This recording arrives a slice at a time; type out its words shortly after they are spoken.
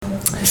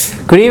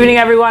Good evening,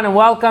 everyone, and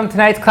welcome.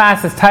 Tonight's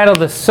class is titled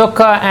The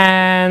Sukkah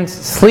and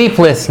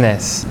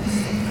Sleeplessness.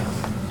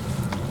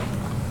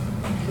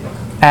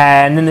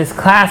 And in this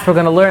class, we're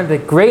going to learn the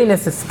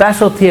greatness and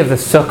specialty of the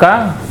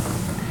Sukkah,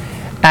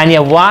 and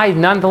yet why,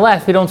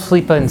 nonetheless, we don't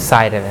sleep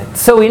inside of it.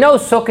 So we know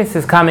Sukkot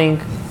is coming,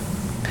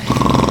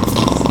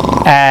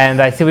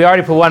 and I see we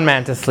already put one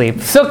man to sleep.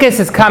 Sukkot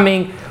is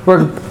coming.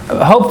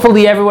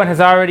 Hopefully everyone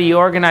has already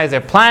organized their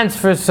plans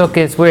for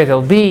Sukkot, where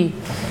they'll be.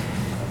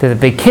 There's a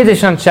big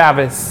Kiddush on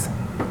Shabbos.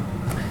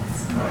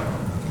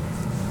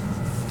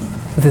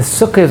 The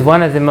Sukkah is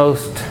one of the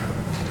most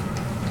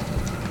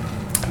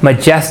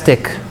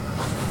majestic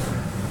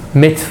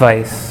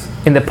mitzvahs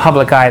in the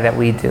public eye that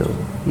we do.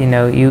 You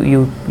know,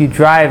 you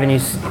drive and you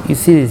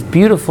see these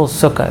beautiful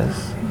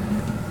sukkahs.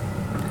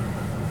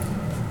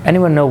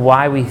 Anyone know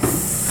why we eat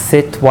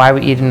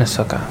in a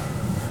sukkah?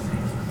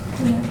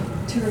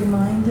 To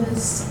remind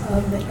us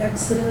of the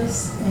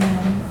Exodus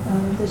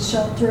and the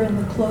shelter and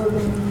the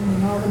clothing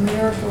and all the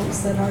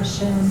miracles that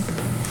Hashem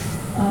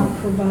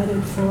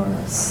provided for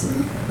us.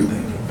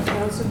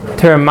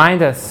 To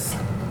remind us,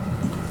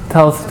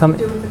 tell me,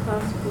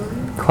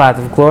 clouds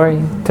of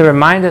glory. To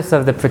remind us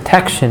of the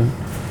protection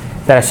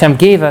that Hashem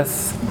gave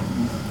us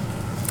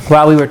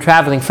while we were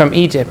traveling from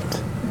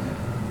Egypt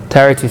to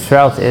Eretz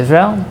Yisrael to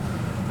Israel.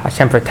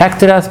 Hashem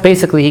protected us.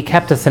 Basically, He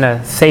kept us in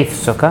a safe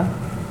sukkah.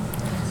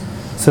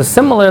 So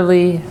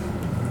similarly,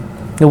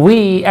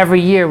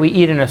 every year we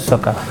eat in a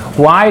sukkah.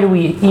 Why do we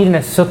eat in a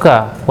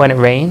sukkah when it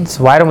rains?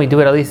 Why don't we do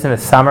it at least in the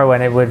summer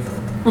when it would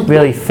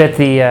really fit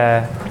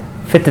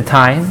the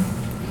time?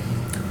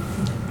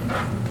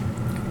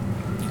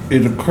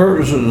 It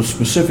occurs at a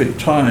specific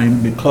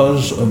time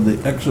because of the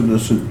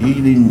Exodus and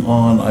eating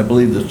on, I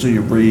believe, the Sea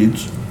of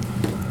Reeds.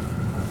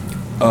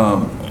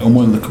 And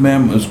when the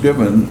commandment was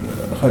given,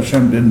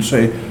 Hashem didn't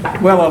say,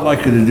 well, I'd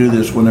like you to do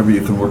this whenever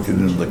you can work it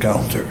into the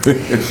calendar.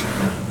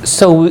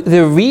 So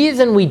the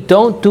reason we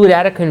don't do it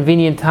at a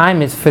convenient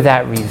time is for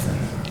that reason.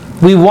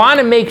 We want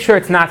to make sure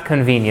it's not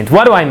convenient.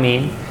 What do I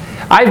mean?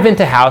 I've been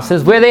to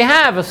houses where they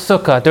have a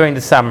sukkah during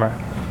the summer.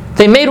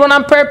 They made one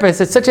on purpose.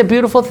 It's such a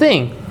beautiful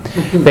thing.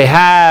 They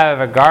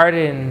have a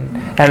garden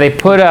and they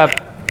put up.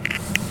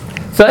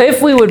 So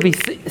if we would be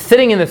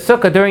sitting in the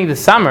sukkah during the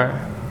summer,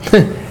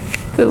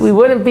 we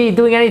wouldn't be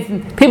doing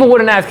anything. People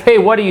wouldn't ask, hey,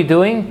 what are you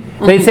doing?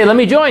 They'd say, let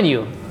me join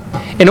you.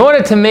 In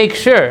order to make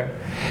sure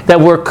that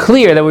we're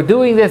clear, that we're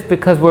doing this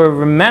because we're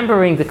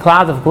remembering the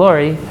clouds of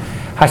glory,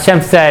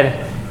 Hashem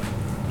said,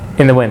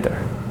 in the winter.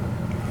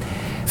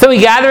 So we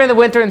gather in the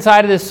winter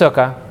inside of this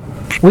sukkah.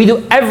 We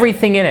do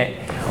everything in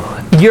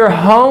it. Your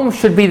home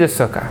should be the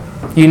sukkah.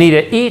 You need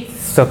to eat,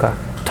 sukkah.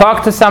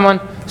 Talk to someone,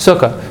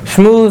 sukkah.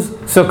 Shmooze,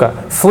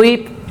 sukkah.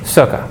 Sleep,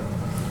 sukkah.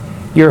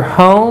 Your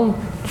home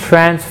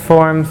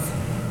transforms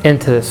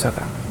into the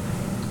sukkah.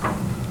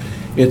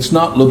 It's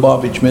not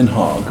Lubavitch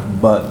Minhag,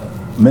 but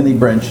many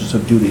branches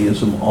of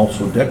Judaism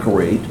also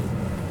decorate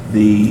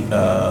the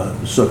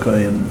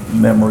sukkah in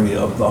memory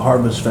of the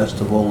harvest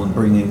festival and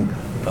bringing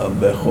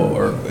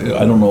Bechor.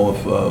 I don't know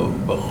if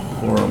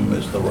Bechorim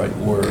is the right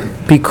word.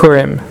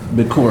 Bikurim.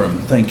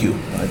 Bikurim, thank you.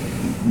 I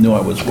knew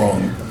I was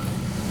wrong.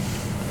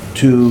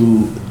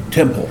 To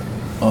temple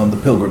on the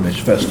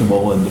pilgrimage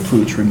festival, and the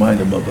fruits remind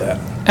them of that.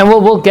 And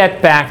we'll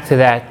get back to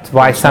that,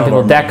 why some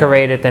people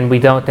decorate it and we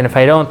don't. And if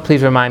I don't,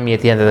 please remind me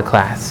at the end of the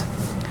class.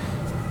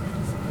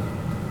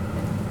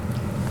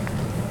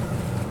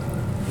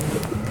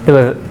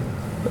 The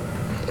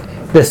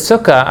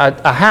sukkah,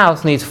 a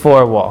house needs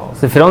 4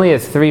 walls. If it only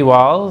has 3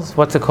 walls,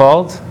 what's it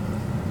called?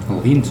 A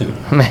lean-to.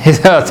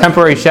 A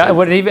temporary shelter.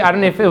 I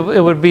don't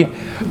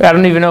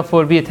even know if it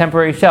would be a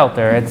temporary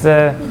shelter. It's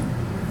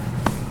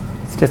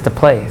just a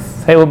place.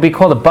 It would be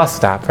called a bus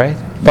stop, right?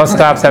 Bus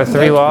stops have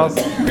 3 walls.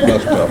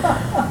 Bus stop.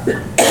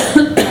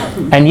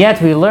 And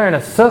yet we learn a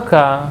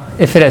sukkah,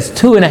 if it has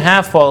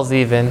 2.5 walls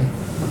even,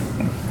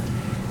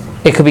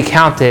 it could be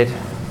counted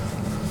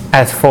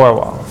as 4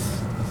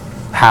 walls.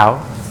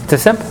 How?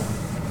 It's simple.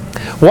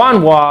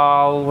 1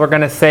 wall, we're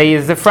going to say,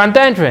 is the front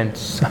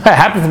entrance. It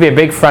happens to be a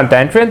big front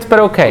entrance, but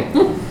okay.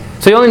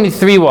 So you only need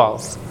 3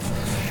 walls.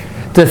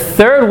 The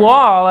 3rd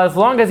wall, as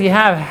long as you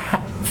have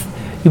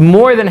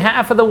more than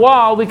half of the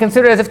wall, we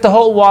consider it as if the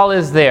whole wall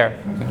is there.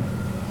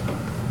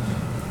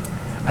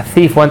 A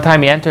thief, one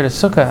time he entered a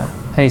sukkah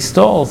and he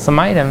stole some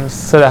items.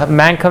 So the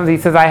man comes, he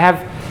says,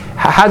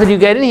 how did you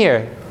get in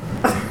here?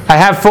 I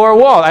have 4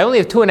 walls. I only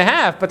have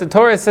 2.5, but the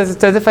Torah says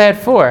it's as if I had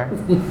 4.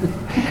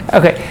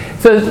 Okay,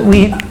 so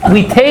we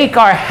take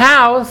our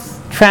house,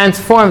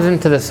 transforms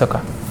into the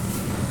sukkah.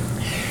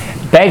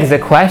 Begs the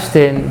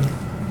question,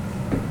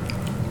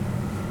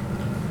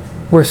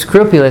 we're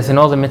scrupulous in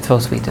all the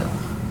mitzvos we do.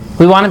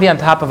 We want to be on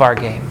top of our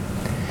game.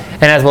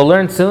 And as we'll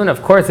learn soon,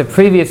 of course, the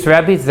previous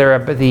rabbis, the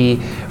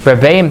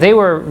Rebbeim, they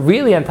were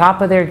really on top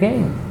of their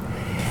game.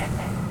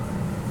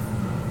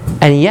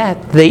 And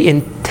yet, they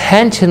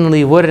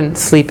intentionally wouldn't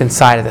sleep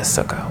inside of the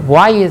sukkah.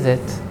 Why is it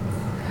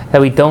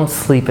that we don't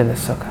sleep in the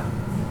sukkah?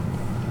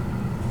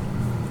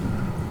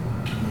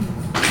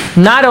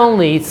 Not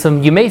only,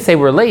 you may say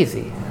we're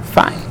lazy.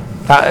 Fine.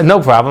 No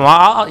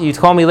problem. You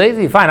call me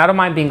lazy? Fine, I don't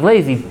mind being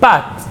lazy.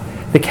 But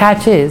the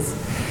catch is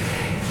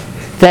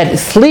that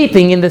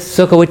sleeping in the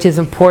sukkah, which is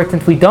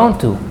important, we don't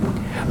do.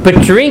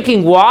 But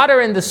drinking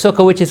water in the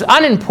sukkah, which is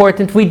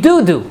unimportant, we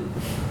do.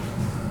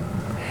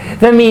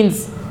 That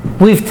means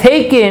we've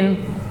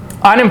taken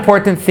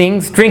unimportant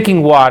things,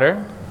 drinking water,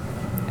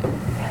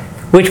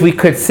 which we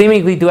could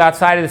seemingly do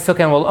outside of the sukkah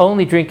and we'll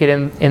only drink it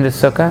in the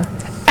sukkah.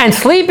 And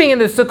sleeping in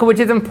the sukkah, which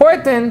is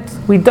important,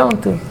 we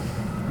don't do.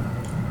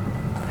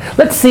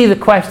 Let's see the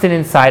question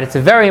inside. It's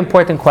a very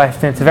important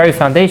question. It's a very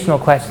foundational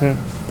question.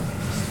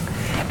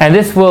 And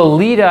this will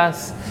lead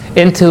us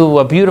into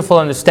a beautiful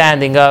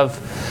understanding of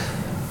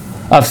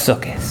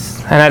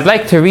Sukkot. And I'd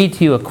like to read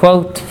to you a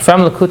quote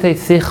from Likutei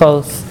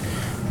Sichos.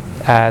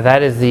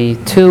 That is the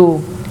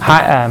two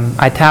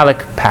italic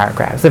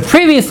paragraphs. The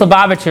previous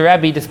Lubavitcher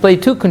Rebbe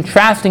displayed two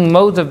contrasting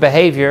modes of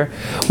behavior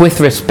with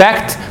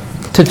respect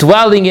to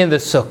dwelling in the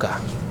sukkah.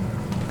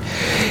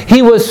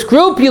 He was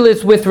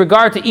scrupulous with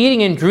regard to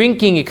eating and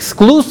drinking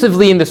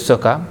exclusively in the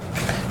sukkah,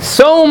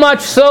 so much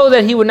so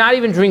that he would not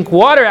even drink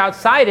water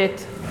outside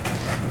it,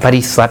 but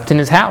he slept in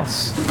his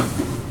house.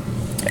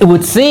 It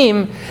would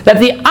seem that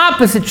the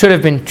opposite should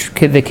have been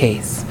the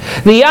case.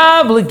 The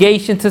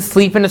obligation to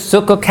sleep in a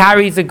sukkah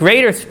carries a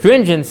greater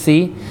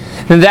stringency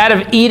than that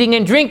of eating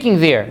and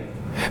drinking there.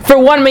 For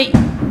one may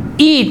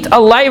eat a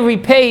light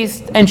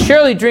repast and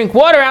surely drink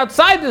water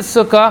outside the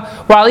sukkah,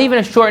 while even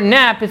a short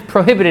nap is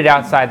prohibited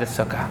outside the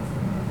sukkah.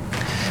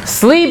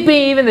 Sleeping,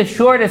 even the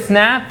shortest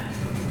nap,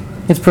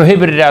 is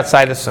prohibited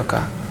outside the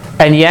sukkah.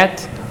 And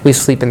yet, we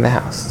sleep in the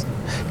house.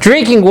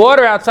 Drinking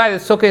water outside the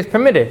sukkah is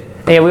permitted.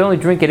 And yet we only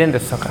drink it in the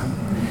sukkah.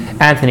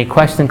 Anthony,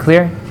 question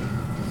clear?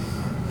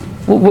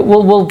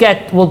 We'll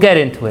get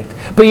into it.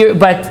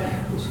 But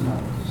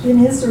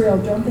In Israel,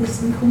 don't they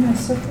sleep in their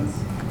sukkahs?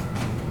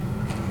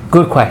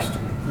 good question.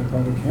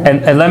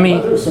 And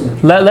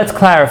let's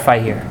clarify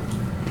here.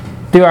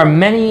 There are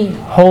many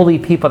holy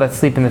people that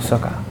sleep in the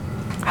sukkah.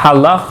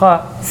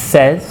 Halacha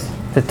says,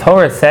 the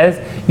Torah says,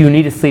 you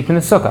need to sleep in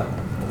the sukkah.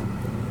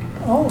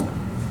 Oh,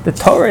 The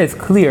Torah is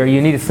clear,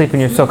 you need to sleep in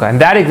your sukkah. And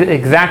that is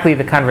exactly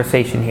the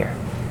conversation here.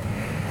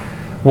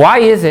 Why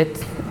is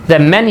it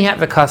that many have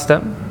the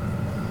custom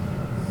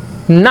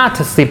not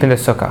to sleep in the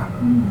sukkah?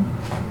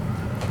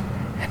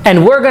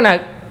 And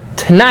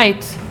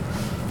tonight,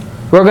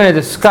 we're going to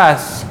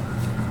discuss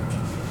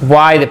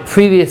why the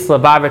previous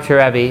Lubavitcher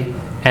Rebbe,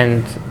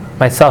 and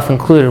myself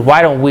included,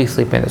 why don't we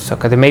sleep in the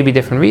sukkah? There may be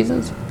different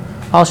reasons.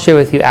 I'll share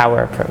with you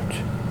our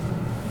approach.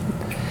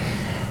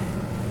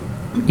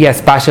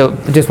 Yes, Basha,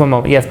 just one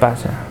moment. Yes,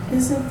 Basha.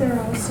 Isn't there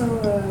also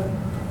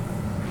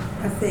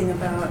a thing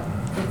about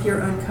if you're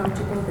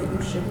uncomfortable that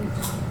you shouldn't?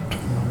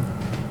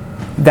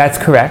 That's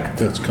correct.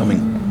 That's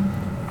coming.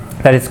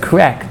 That is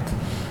correct.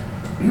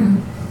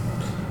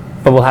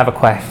 But we'll have a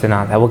question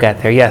on that. We'll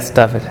get there. Yes,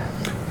 David.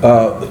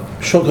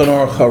 Shulchan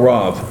Aruch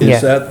Harav, is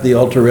Yes. that the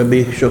Alter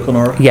Rebbe Shulchan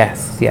Aruch?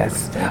 Yes.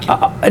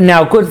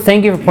 Now, good.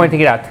 Thank you for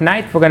pointing it out.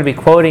 Tonight, we're going to be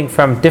quoting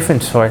from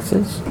different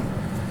sources.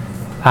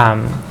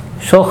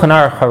 Shulchan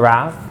Aruch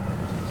Harav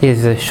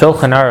is a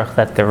Shulchan Aruch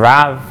that the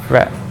Rav,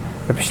 Rabbi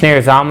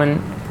Shneur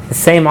Zalman, the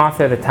same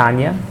author of the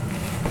Tanya,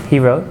 he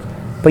wrote.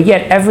 But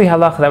yet, every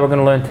halacha that we're going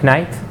to learn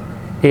tonight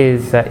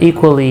is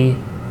equally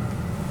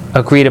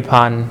agreed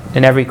upon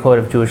in every code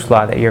of Jewish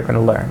law that you're going to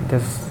learn.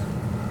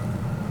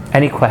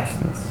 Any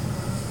questions?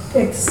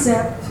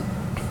 except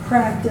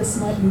practice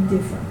might be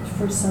different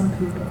for some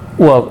people.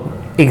 Well,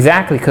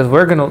 exactly, because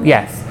we're going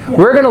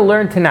to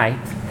learn tonight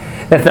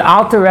that the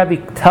Alter Rebbe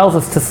tells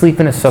us to sleep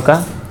in a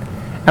sukkah,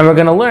 and we're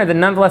going to learn that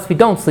nonetheless we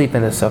don't sleep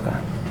in the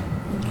sukkah.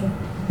 Okay.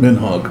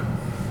 Minhag.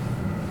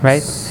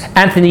 Right?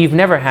 Anthony, you've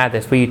never had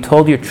this where you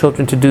told your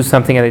children to do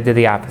something and they did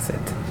the opposite.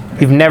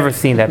 You've never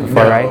seen that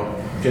before, right?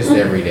 Just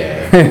every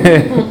day.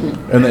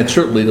 And that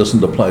certainly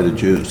doesn't apply to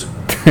Jews.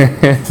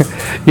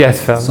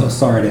 Yes, Phil. So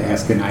sorry to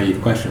ask a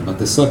naive question, but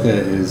the sukkah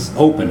is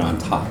open on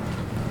top.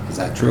 Is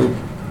that true?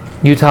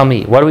 You tell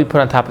me, what do we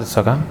put on top of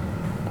the sukkah?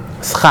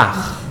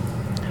 Schach.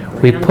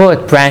 We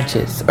put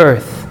branches,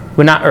 earth.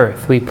 Well, not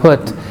earth. We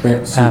put...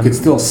 So you could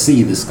still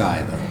see the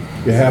sky, though.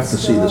 You have to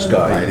see the Right?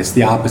 sky. It's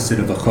the opposite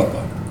of a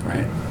chuppah,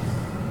 right?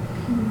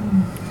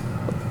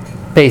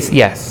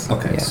 Yes.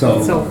 Okay, Yes. so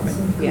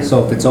Yeah.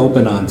 so if it's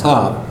open on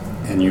top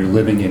and you're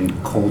living in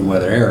cold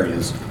weather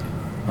areas,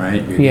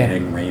 right? You're Yeah.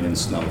 getting rain and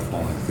snow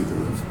falling through the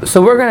roof.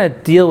 So we're going to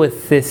deal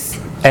with this,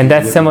 and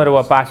that's similar to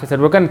what Basha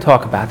said. We're going to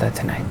talk about that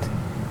tonight.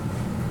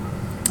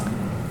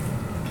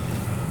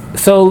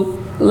 So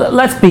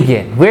let's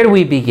begin. Where do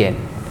we begin?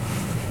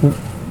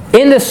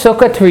 In the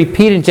sukkah, to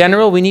repeat in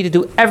general, we need to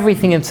do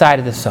everything inside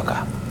of the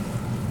sukkah.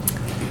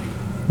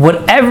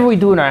 Whatever we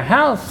do in our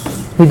house,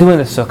 we do in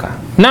the sukkah.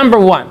 Number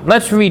one,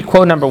 let's read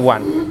quote number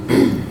 1.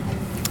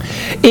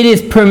 It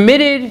is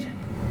permitted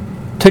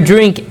to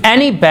drink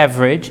any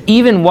beverage,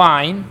 even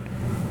wine,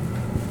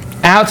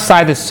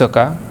 outside the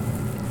sukkah,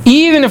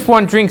 even if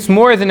one drinks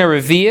more than a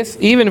revius,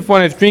 even if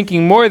one is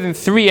drinking more than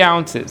 3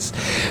 ounces.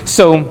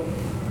 So,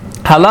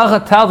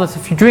 halacha tells us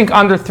if you drink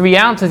under 3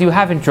 ounces, you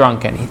haven't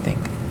drunk anything.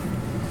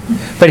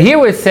 But here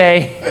we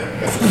say,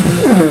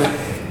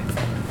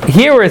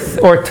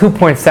 or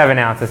 2.7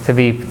 ounces to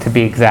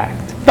be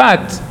exact.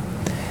 But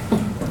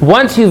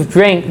once you've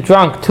drunk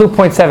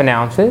 2.7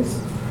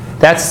 ounces,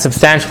 that's a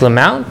substantial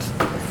amount.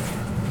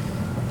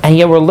 And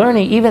yet we're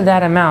learning even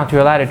that amount you're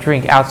allowed to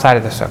drink outside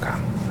of the sukkah.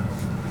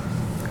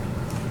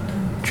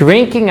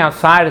 Drinking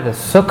outside of the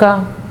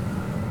sukkah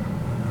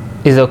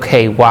is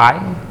okay.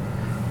 Why?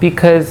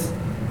 Because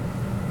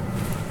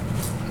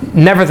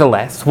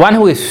nevertheless, one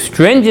who is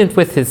stringent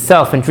with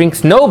himself and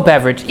drinks no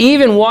beverage,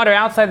 even water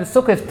outside the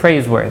sukkah, is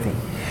praiseworthy.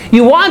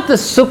 You want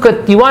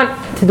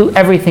to do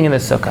everything in the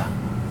sukkah.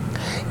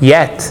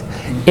 Yet,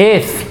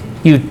 if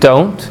you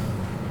don't,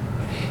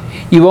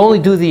 you only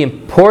do the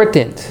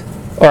important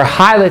or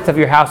highlights of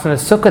your house in the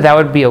sukkah, that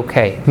would be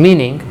okay.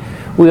 Meaning,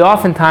 we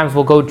oftentimes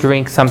will go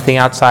drink something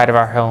outside of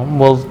our home.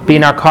 We'll be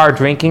in our car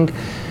drinking.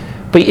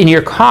 But in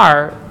your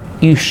car,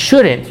 you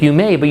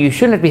may, but you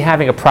shouldn't be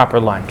having a proper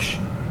lunch.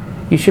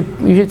 You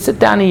should sit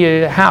down in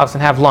your house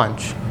and have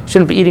lunch. You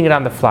shouldn't be eating it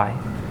on the fly.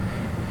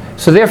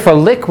 So therefore,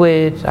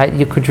 liquid,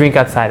 you could drink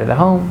outside of the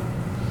home.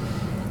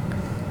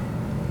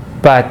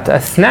 But a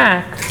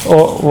snack,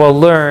 we'll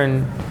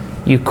learn,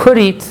 you could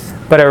eat,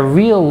 but a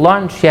real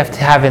lunch you have to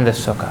have in the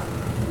sukkah.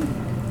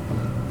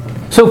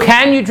 So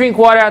can you drink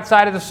water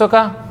outside of the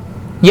sukkah?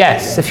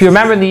 Yes. If you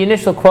remember the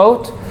initial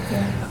quote,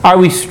 are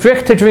we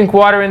strict to drink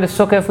water in the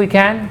sukkah if we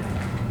can?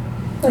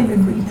 Well,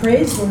 you'd be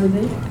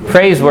praiseworthy.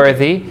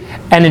 Praiseworthy.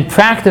 And in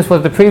practice,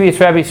 was the previous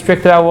Rebbe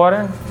strict about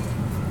water?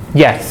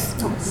 Yes.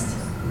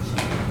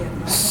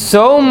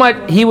 So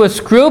much, he was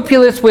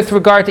scrupulous with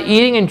regard to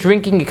eating and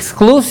drinking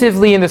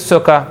exclusively in the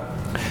sukkah.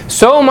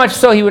 So much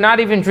so he would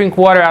not even drink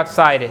water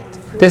outside it.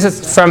 This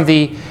is from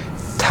the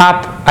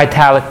top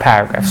italic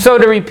paragraph. So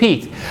to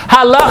repeat,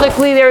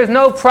 halachically there is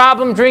no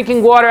problem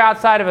drinking water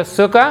outside of a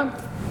sukkah,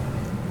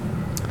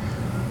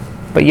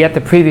 but yet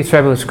the previous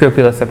Rebbe was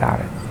scrupulous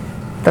about it.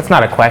 That's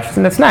not a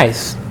question. That's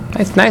nice.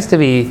 It's nice to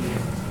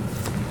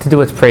do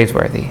what's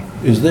praiseworthy.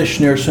 Is this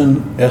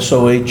Schneerson,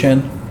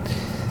 S-O-H-N?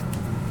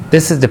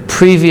 This is the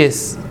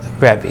previous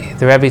Rebbe,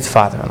 the Rebbe's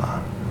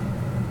father-in-law.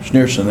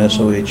 Schneerson,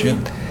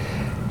 S-O-H-N.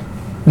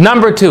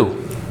 Number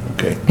 2.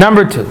 Okay.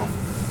 Number 2.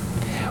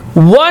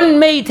 One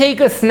may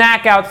take a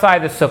snack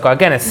outside the sukkah.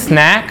 Again, a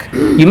snack.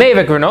 You may have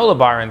a granola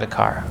bar in the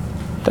car.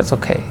 That's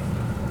okay.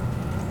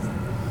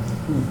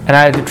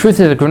 And the truth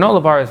is, the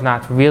granola bar is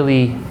not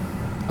really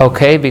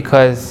okay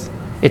because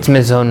it's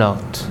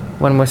mizonot.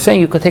 When we're saying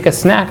you could take a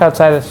snack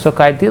outside the sukkah,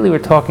 ideally we're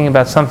talking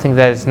about something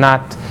that is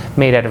not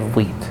made out of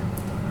wheat.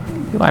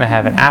 You want to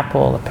have an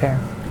apple, a pear.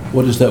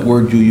 What is that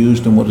word you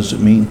used and what does it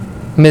mean?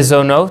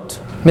 Mizonot.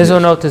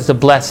 Mizonot is the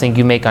blessing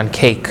you make on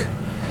cake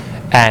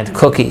and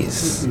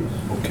cookies.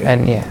 Okay.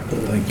 And yeah.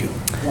 Thank you.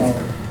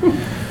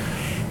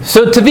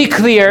 So to be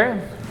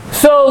clear,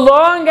 so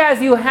long as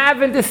you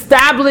haven't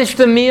established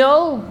a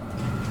meal,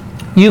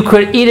 you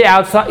could eat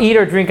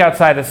or drink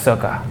outside the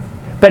sukkah.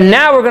 But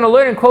now we're going to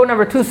learn in quote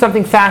number 2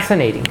 something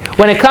fascinating.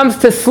 When it comes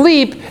to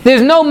sleep,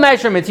 there's no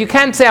measurements. You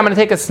can't say I'm going to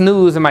take a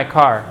snooze in my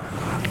car.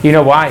 You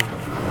know why?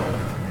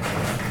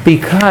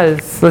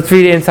 Because, let's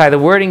read it inside. The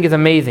wording is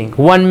amazing.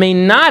 One may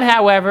not,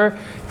 however,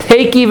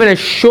 take even a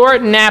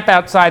short nap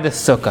outside the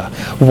sukkah.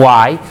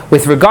 Why?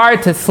 With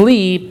regard to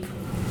sleep,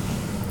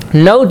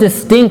 no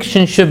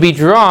distinction should be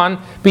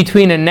drawn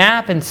between a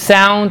nap and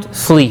sound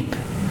sleep,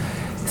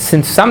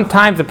 since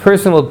sometimes a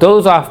person will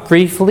doze off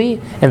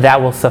briefly and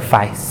that will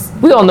suffice.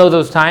 We all know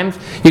those times.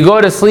 You go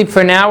to sleep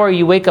for an hour,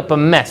 you wake up a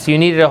mess. You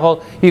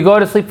go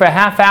to sleep for a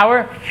half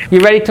hour,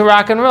 you're ready to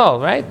rock and roll,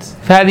 right?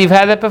 You've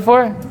had that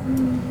before?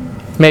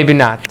 Maybe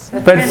not.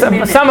 But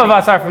some of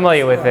us are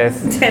familiar with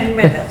this. 10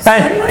 minutes.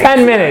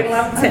 10 minutes.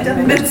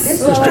 10 minutes.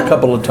 Just a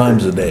couple of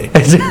times a day.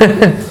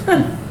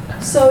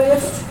 So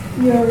if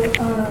you're,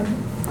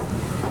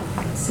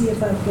 see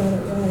if I've got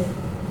it right,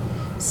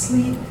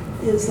 sleep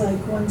is like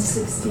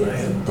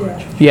 1/60th of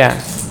death. Yeah.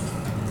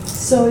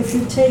 So if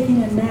you're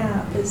taking a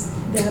nap, is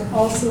that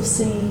also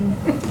seen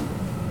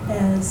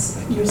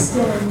as you're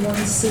still in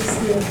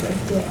 1/60th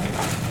of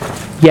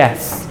death?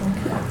 Yes.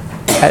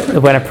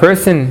 When a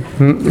person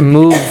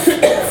moves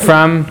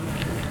from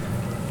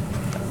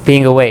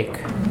being awake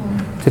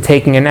to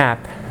taking a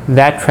nap,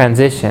 that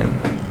transition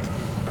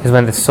is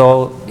when the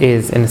soul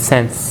is, in a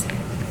sense,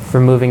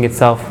 removing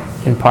itself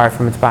in part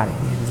from its body.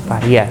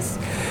 Yes.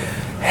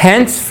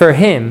 Hence, for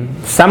him,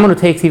 someone who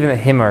takes even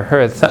him or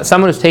her,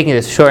 someone who's taking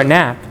this short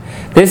nap,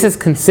 this is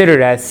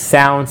considered as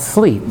sound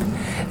sleep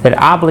that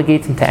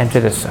obligates him to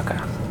enter the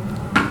sukkah.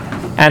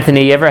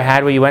 Anthony, you ever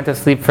had where you went to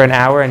sleep for an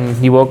hour and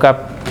you woke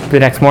up the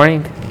next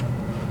morning?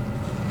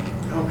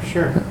 Oh,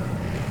 sure.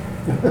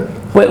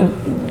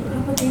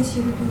 Obligates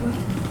you to do what?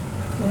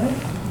 What?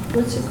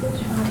 What's your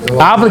question?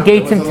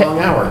 Obligates him It was a long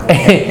hour.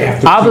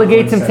 to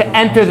obligates him to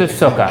enter the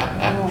sukkah.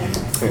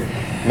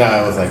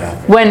 No, it was like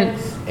When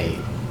 8.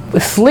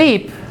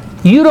 sleep,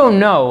 you don't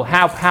know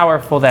how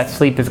powerful that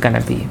sleep is going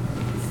to be.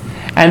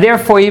 And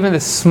therefore, even the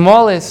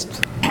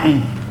smallest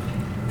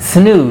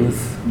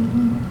snooze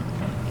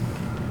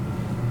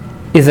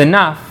is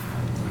enough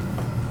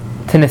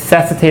to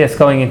necessitate us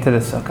going into the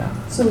sukkah.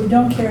 So we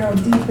don't care how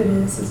deep it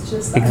is, it's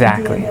just the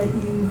Exactly. idea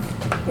that you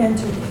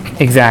entered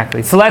it.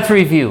 Exactly. So let's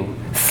review.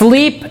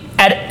 Sleep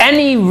at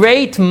any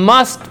rate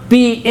must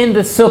be in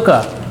the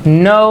sukkah.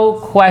 No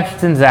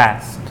questions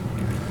asked.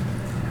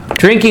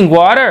 Drinking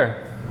water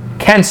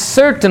can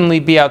certainly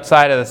be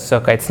outside of the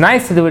sukkah. It's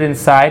nice to do it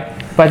inside,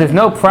 but there's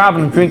no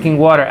problem drinking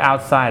water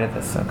outside of the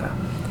sukkah.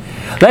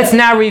 Let's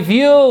now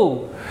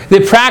review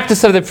the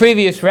practice of the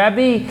previous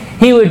Rebbe.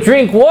 He would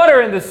drink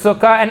water in the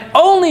sukkah and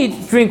only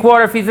drink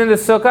water if he's in the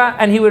sukkah,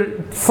 and he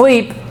would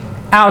sleep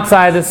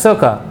outside the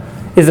sukkah.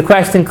 Is the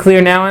question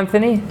clear now,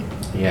 Anthony?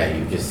 Yeah,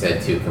 you just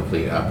said two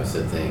complete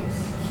opposite things.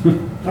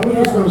 I was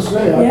just going to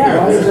say,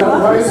 Yeah.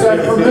 why is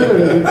that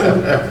permitted?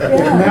 If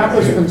Yeah. nap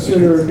is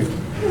considered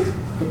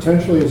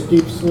potentially as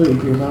deep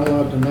sleep, you're not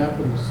allowed to nap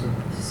in the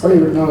sukkah. Or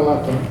you're not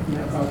allowed to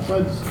nap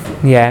outside the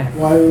sukkah. Yeah.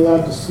 Why are you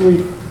allowed to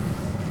sleep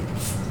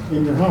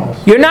in your house?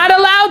 You're not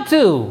allowed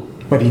to.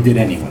 But he did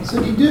anyway.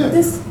 So he did.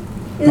 This,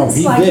 No, it's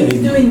he like did.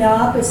 he's doing the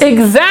opposite.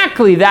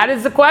 Exactly. That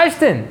is the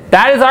question.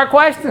 That is our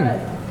question.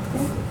 Right.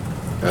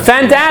 That's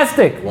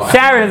Fantastic. Why?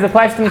 Sharon, is the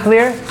question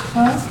clear?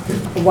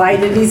 Why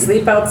did he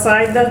sleep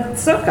outside the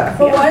sukkah?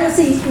 But why does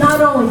he,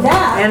 not only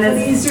that, And but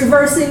it's- he's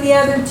reversing the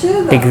other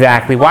two though.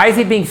 Exactly. Why is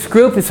he being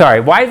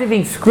Why is he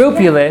being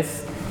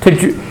scrupulous?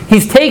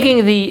 He's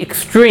taking the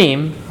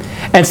extreme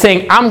and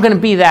saying, I'm going to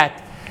be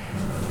that.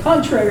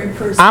 Contrary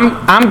person.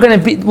 I'm going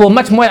to be, well,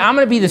 much more. I'm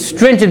going to be the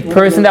stringent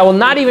person that will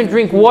not even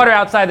drink water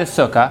outside the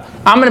sukkah.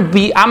 I'm going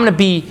to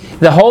be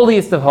the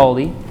holiest of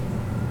holy.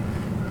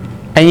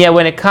 And yet,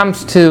 when it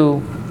comes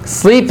to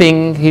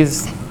sleeping,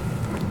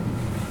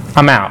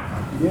 I'm out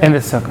in the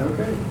sukkah.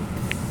 Okay.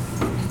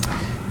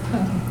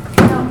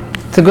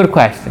 It's a good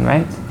question,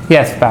 right?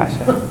 Yes,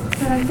 Basha. But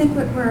I think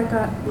where I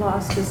got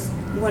lost is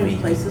one of the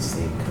places,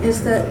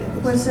 is that,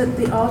 was it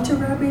the Alter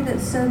Rebbe that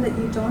said that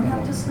you don't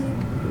have to sleep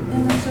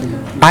in the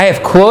sukkah? I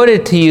have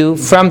quoted to you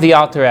from the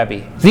Alter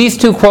Rebbe. These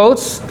two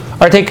quotes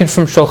are taken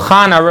from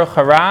Shulchan Aruch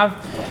Harav,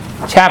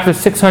 chapter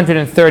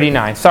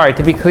 639. Sorry,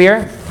 to be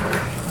clear,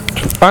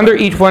 under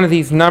each one of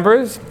these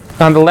numbers,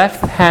 on the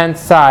left-hand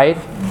side,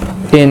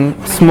 in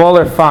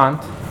smaller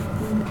font,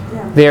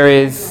 there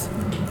is,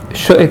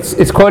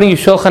 it's quoting you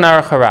Shulchan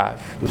Aruch Harav.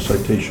 The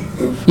citation.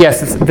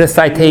 Yes, it's the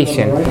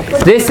citation.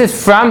 This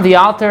is from the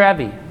Alter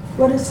Rebbe.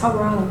 What is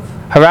harav?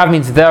 Harav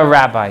means the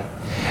rabbi.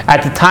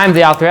 At the time,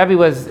 the Alter Rebbe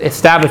was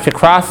established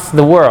across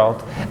the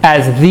world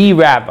as the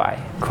rabbi.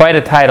 Quite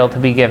a title to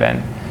be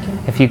given.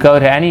 If you go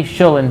to any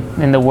shul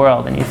in the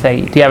world and you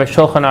say, do you have a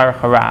Shulchan Aruch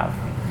Harav?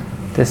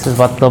 This is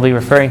what they'll be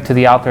referring to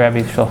the Alter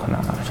Rebbe's Shulchan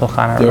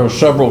Aruch. There are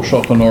several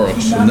Shulchan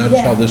Aruchs, and that's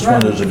how this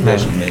one is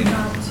designated.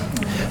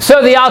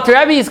 So the Alter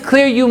Rebbe is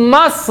clear you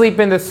must sleep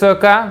in the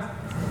sukkah,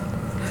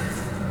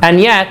 and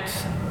yet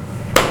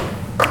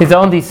his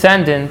own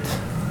descendant,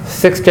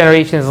 6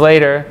 generations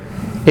later,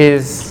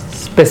 is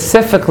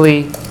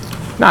specifically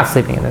not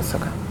sleeping in the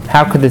sukkah.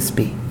 How could this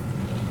be?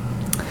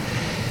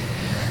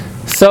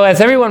 So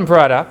as everyone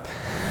brought up,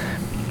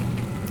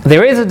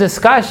 there is a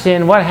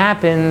discussion what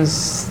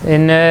happens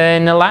in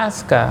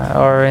Alaska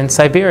or in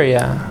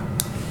Siberia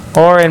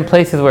or in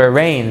places where it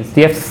rains.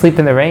 Do you have to sleep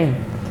in the rain?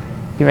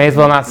 You may as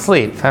well not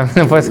sleep. I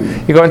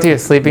mean, you go into your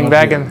sleeping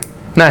bag and...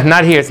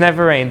 Not here. It's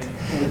never rained.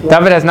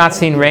 David has not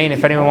seen rain,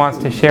 if anyone wants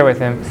to share with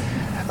him.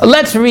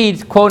 Let's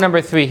read quote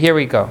number 3. Here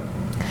we go.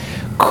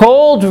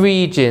 Cold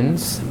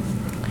regions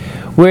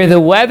where the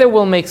weather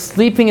will make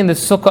sleeping in the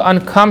sukkah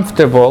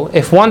uncomfortable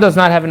if one does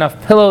not have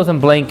enough pillows and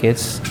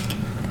blankets,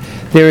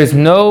 there is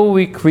no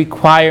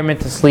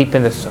requirement to sleep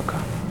in the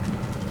sukkah.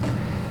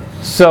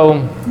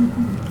 So,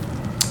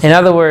 in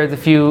other words,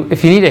 if you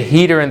need a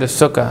heater in the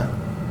sukkah,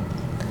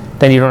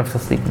 then you don't have to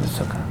sleep in the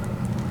sukkah.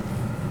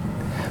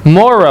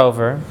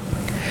 Moreover,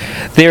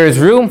 there is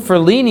room for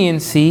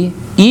leniency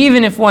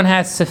even if one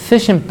has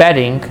sufficient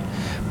bedding,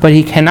 but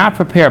he cannot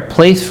prepare a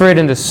place for it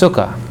in the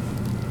sukkah.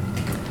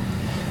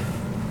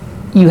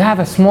 You have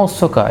a small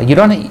sukkah.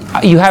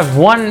 You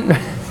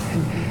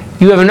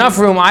have enough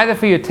room either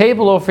for your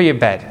table or for your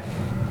bed.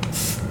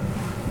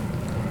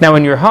 Now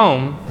in your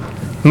home,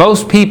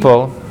 most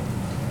people,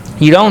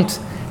 you don't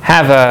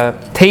have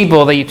a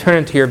table that you turn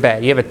into your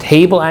bed. You have a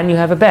table and you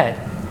have a bed.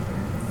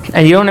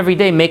 And you don't every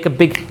day make a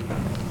big...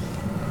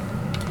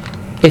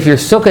 If your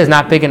sukkah is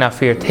not big enough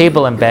for your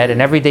table and bed,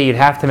 and every day you'd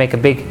have to make a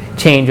big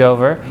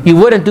changeover, you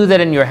wouldn't do that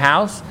in your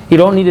house. You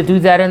don't need to do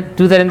that in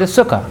the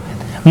sukkah.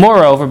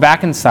 Moreover,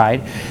 back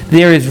inside,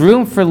 there is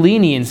room for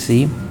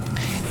leniency,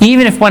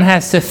 even if one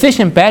has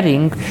sufficient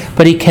bedding,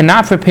 but he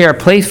cannot prepare a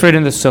place for it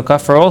in the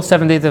sukkah for all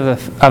 7 days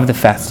of the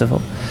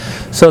festival,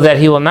 so that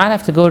he will not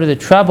have to go to the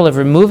trouble of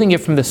removing it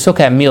from the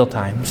sukkah at meal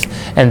times,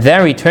 and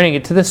then returning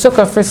it to the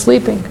sukkah for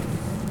sleeping.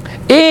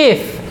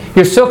 If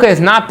your sukkah is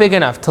not big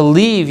enough to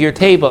leave your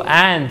table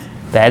and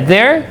bed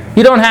there,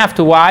 you don't have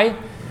to. Why?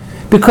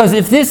 Because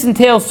if this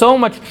entails so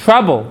much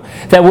trouble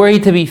that were he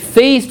to be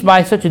faced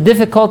by such a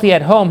difficulty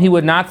at home, he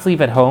would not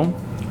sleep at home.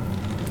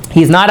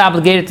 He's not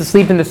obligated to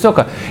sleep in the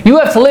sukkah. You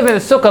have to live in the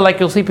sukkah like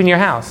you'll sleep in your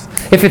house.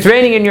 If it's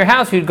raining in your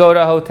house, you'd go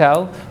to a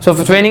hotel. So if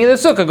it's raining in the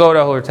sukkah, go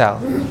to a hotel.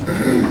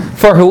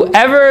 For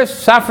whoever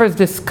suffers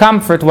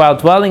discomfort while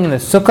dwelling in the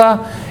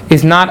sukkah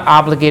is not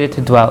obligated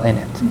to dwell in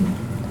it.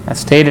 That's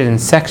stated in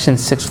section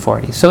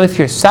 640. So if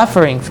you're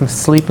suffering from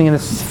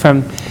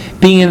from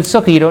being in the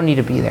sukkah, you don't need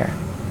to be there.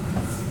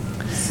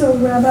 So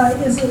Rabbi,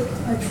 I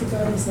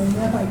forgot his name,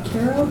 Rabbi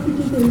Caro, who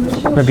did the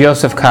original? Rabbi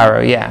Yosef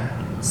Karo, yeah.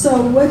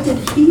 So what did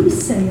he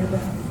say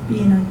about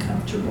being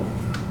uncomfortable?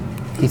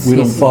 We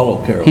don't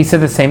follow Carol. He said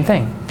the same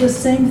thing. The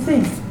same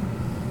thing.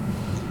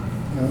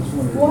 I was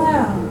wondering.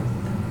 Wow.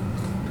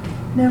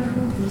 Never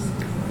heard this.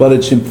 But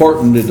it's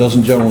important, it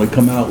doesn't generally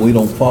come out, we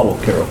don't follow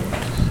Carol.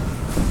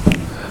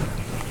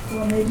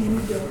 Well, maybe you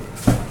do.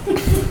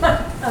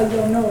 I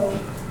don't know.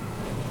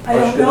 I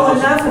don't know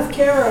enough of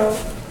Caro.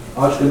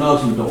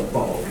 Ashkenazim don't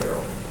follow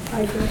Carol.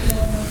 I don't know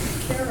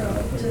enough of Caro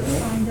to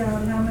find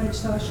out how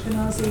much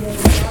Ashkenazi had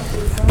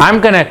adopted from. I'm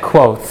going to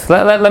quote.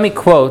 Let me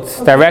quote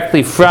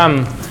directly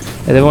from,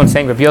 everyone's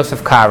saying, Rabbi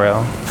Yosef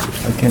Karo.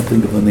 I can't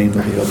think of the name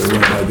of the other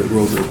rabbi that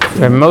wrote it.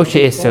 Rabbi Moshe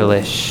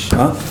Isserlich.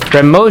 Huh?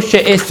 Rabbi Moshe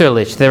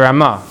Isserlich, the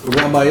Ramah.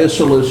 Rabbi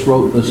Isserlich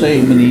wrote the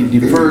same, and he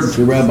deferred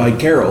to Rabbi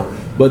Carol.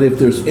 But if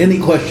there's any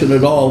question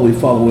at all, we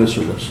follow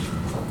Isserlich.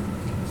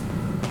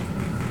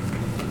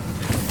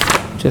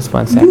 Just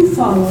one second. You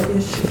follow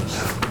issues.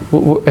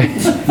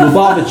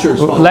 Lubavitchers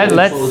follow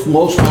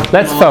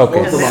Let's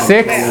focus.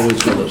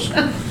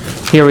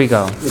 Here we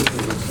go.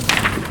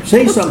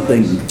 Say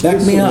something,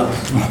 back me up.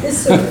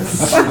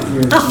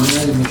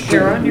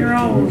 You're on your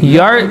own.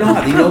 I'm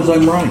not, he knows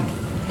I'm right.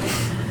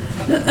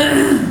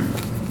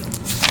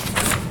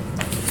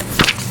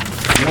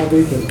 More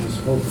details is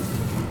spoken.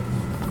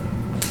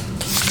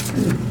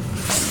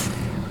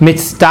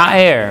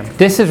 Mitzta'er.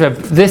 This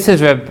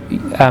is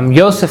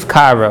Yosef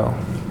Karo.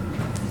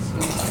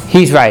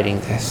 He's writing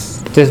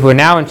this. We're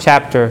now in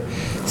chapter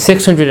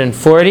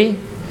 640,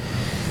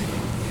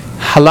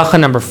 halacha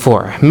number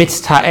 4.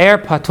 Mitzta'er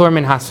patur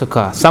min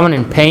hasukah. Someone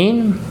in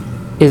pain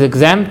is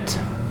exempt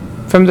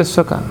from the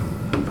sukkah.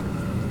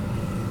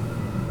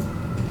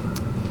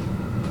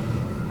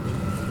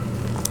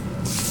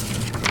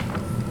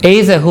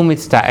 Ezehu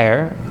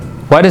mitzta'er.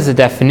 What is the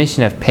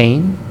definition of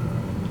pain?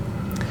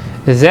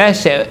 Someone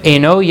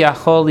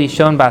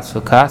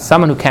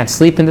who can't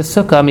sleep in the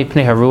sukkah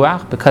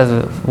because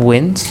of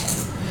winds,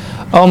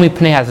 or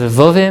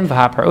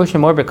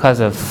because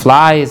of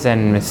flies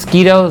and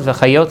mosquitoes,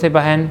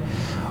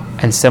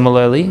 and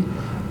similarly,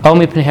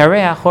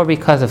 or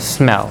because of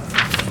smell.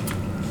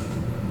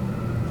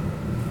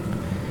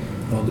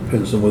 Well, it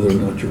depends on whether or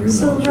not you're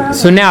in.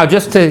 So now,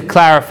 just to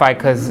clarify,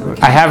 because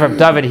I have Reb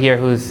David here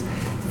who's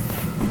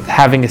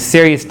having a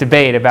serious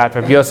debate about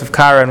Rabbi Yosef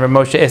Karo and Reb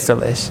Moshe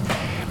Isserlich.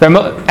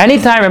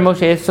 Anytime Reb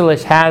Moshe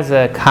Isserlich has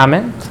a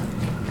comment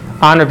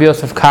on Rabbi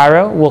Yosef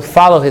Karo, we'll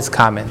follow his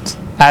comment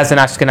as an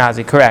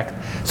Ashkenazi, correct?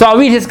 So I'll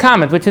read his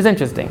comment, which is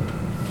interesting.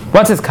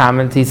 What's his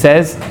comment? He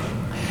says,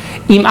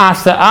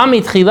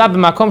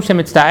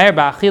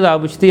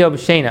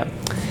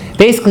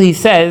 basically he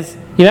says,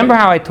 you remember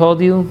how I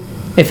told you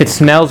if it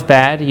smells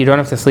bad, you don't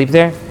have to sleep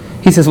there?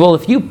 He says, well,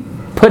 if you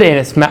put it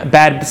in a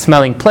bad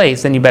smelling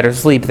place, then you better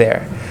sleep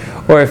there.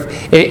 Or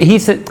he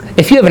said,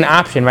 if you have an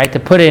option, right, to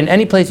put it in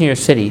any place in your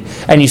city,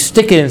 and you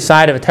stick it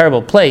inside of a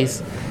terrible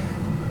place,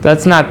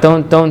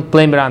 don't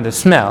blame it on the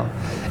smell,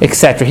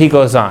 etc. He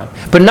goes on.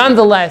 But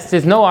nonetheless,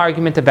 there's no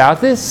argument about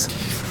this.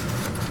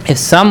 If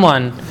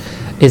someone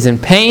is in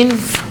pain,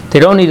 they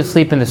don't need to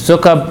sleep in the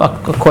sukkah,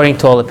 according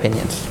to all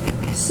opinions.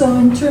 So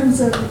in terms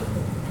of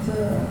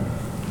the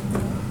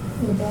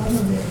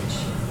Lubavitch,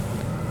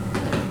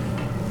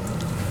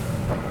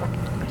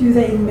 do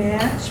they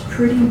match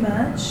pretty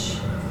much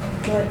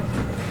what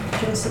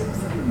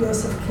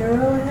Yosef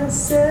Karo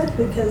has said?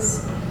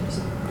 Because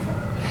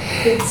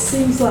it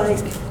seems like,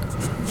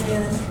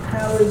 then,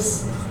 how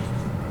is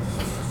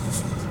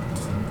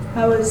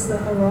Harab's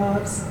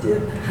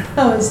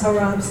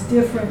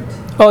different?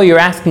 Oh, you're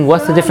asking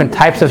what's the different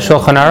types of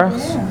Shulchan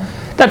Aruchs?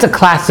 Yeah. That's a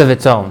class of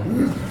its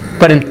own.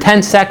 But in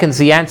 10 seconds,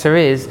 the answer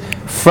is,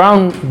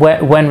 from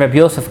when Rabbi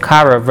Yosef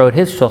Karo wrote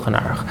his Shulchan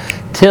Aruch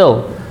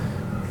till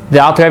the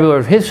Alter Rebbe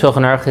wrote his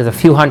Shulchan Aruch is a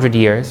few hundred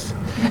years,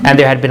 and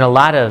there had been a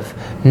lot of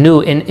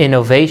new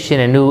innovation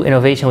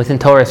within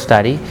Torah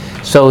study.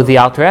 So the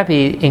Alter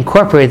Rebbe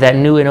incorporated that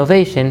new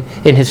innovation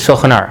in his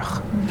Shulchan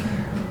Aruch.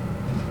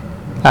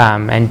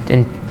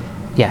 And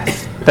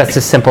yes, that's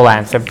a simple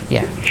answer.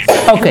 Yeah.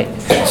 Okay.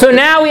 So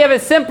now we have a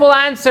simple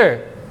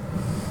answer.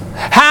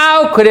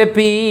 How could it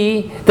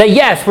be that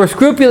yes, we're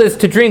scrupulous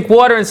to drink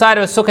water inside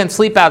of a sukkah and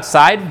sleep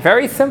outside?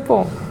 Very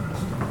simple.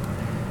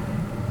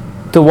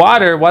 The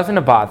water wasn't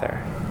a bother.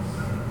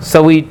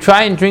 So we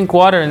try and drink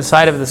water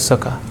inside of the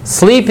sukkah.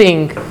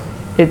 Sleeping,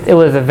 it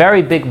was a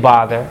very big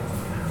bother.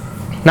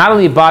 Not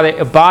only a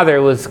bother,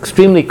 it was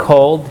extremely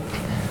cold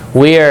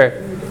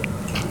where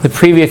the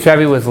previous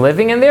Rebbe was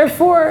living, and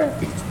therefore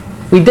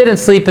we didn't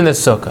sleep in the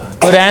sukkah.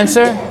 Good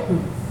answer?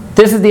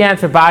 This is the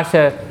answer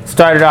Basha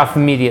started off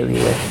immediately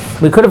with.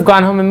 We could have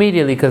gone home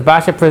immediately because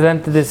Basha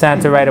presented this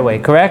answer right away,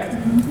 correct?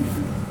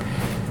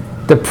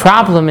 The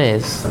problem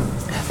is,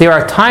 there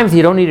are times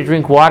you don't need to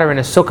drink water in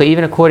a sukkah,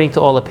 even according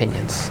to all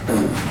opinions.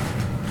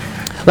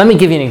 Let me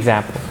give you an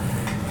example.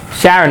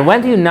 Sharon,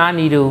 when do you not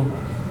need to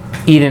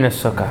eat in a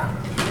sukkah?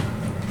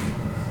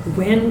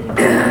 When,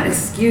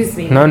 excuse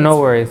me. No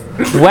worries.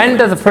 When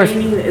does a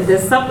person...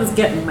 There's something's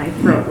getting in my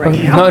throat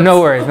right now.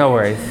 No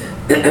worries.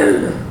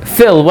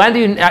 Phil, when do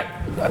you...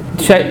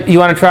 you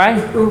want to try?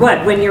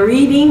 What, when you're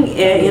eating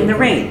in the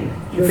rain?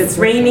 If it's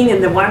raining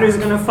and the water's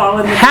going to fall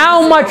in the...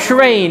 How much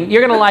rain?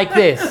 You're going to like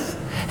this.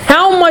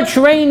 How much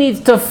rain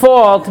needs to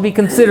fall to be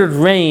considered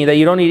rain that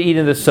you don't need to eat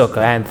in the sukkah,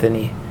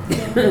 Anthony?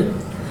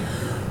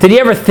 Did you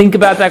ever think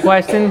about that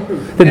question?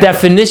 The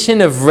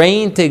definition of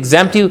rain to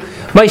exempt you?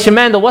 Moshe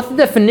Mendel, what's the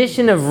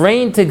definition of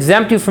rain to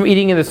exempt you from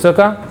eating in the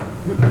sukkah?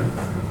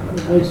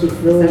 It makes you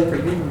feel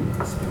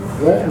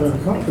wet and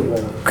uncomfortable.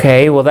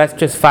 Okay, well that's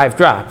just 5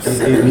 drops.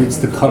 It needs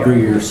to cover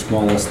your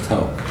smallest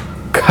toe.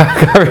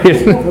 Cover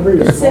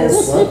your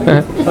Says-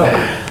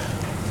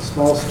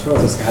 smallest toe.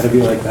 It's got to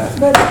be like that.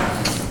 But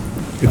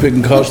If it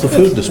can cause the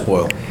food to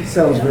spoil. It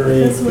sounds very...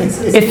 this one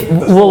says,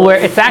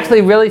 It's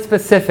actually really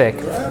specific.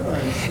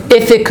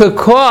 If it could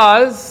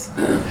cause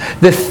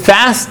the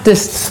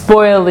fastest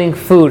spoiling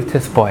food to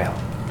spoil.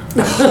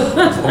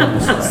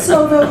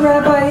 so the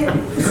Rabbi,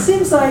 it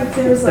seems like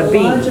there's a The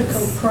beans.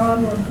 logical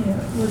problem here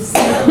with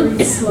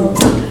slippery slope.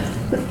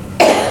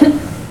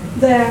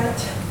 That,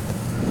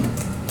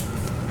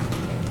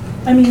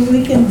 I mean,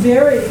 we can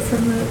vary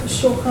from the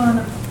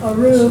Shulchan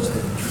Aruch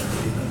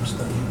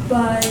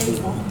by,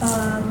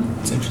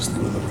 It's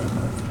interesting with the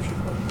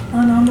rabbi.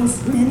 on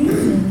almost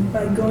anything,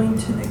 by going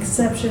to an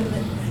exception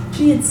that,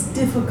 gee, it's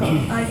difficult.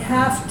 I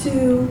have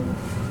to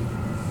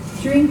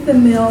drink the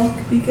milk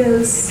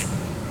because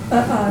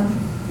I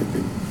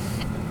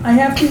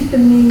have to eat the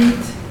meat,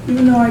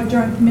 even though I've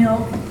drunk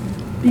milk,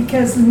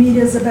 because the meat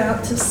is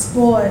about to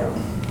spoil.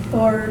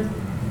 Or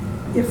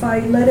if I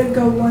let it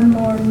go one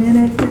more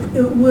minute,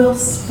 it will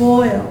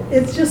spoil.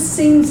 It just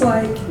seems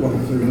like, Well,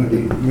 if they're going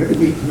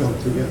to eat milk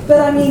together. but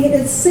I mean,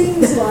 it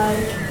seems like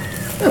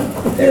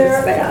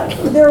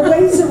there are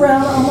ways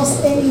around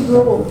almost any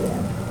rule then.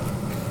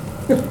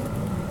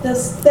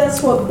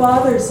 That's what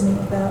bothers me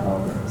about all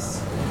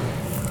this.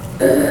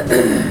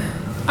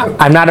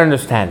 I'm not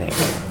understanding.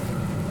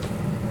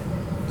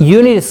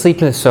 You need to sleep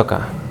in the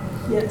sukkah.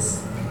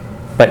 Yes.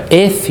 But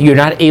if you're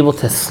not able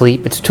to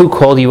sleep, it's too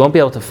cold, you won't be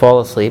able to fall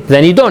asleep,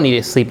 then you don't need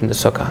to sleep in the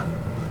sukkah.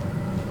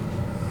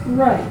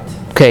 Right.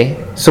 Okay,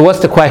 so what's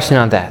the question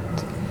on that?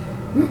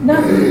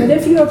 Nothing. But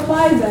if you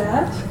apply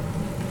that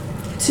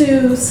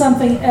to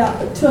something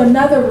else, to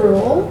another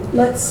rule,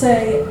 let's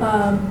say,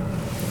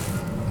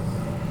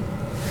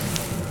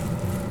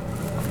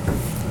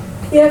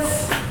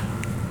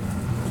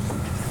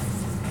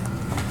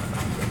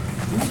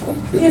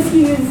 if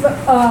you've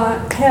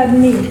had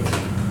meat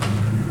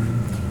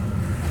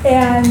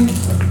and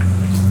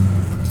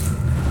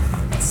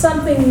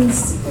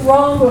something's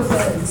wrong with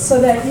it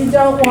so that you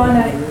don't want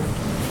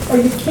to, or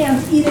you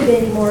can't eat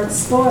it anymore, it's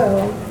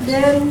spoiled,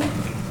 then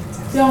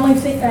the only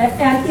thing,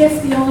 and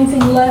if the only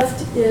thing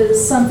left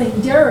is something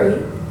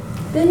dairy,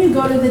 then you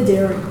go to the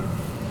dairy.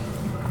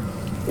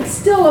 It's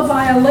still a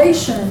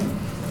violation.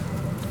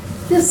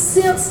 This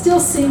still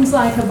seems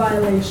like a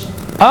violation.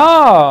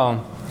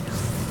 Oh,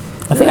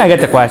 I think I get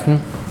the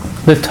question.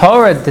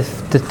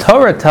 The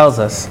Torah tells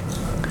us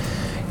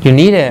you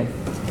need it,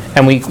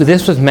 and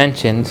this was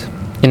mentioned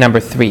in number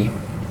 3.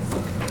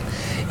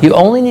 You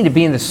only need to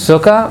be in the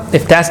sukkah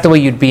if that's the way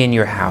you'd be in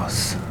your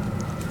house.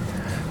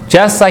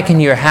 Just like in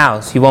your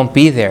house, you won't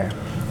be there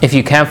if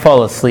you can't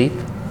fall asleep.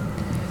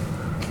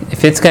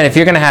 If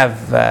you're going to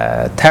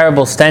have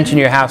terrible stench in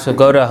your house, you'll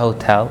go to a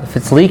hotel. If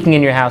it's leaking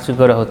in your house, you'll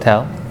go to a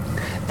hotel.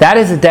 That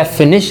is the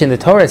definition. The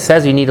Torah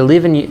says you need to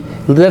live in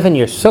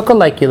your sukkah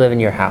like you live in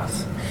your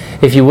house.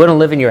 If you wouldn't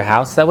live in your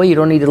house that way, you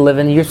don't need to live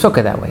in your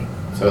sukkah that way.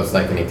 So it's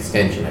like an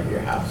extension of your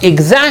house.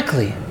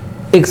 Exactly.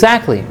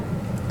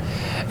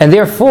 And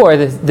therefore,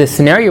 the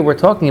scenario we're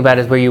talking about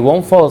is where you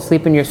won't fall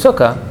asleep in your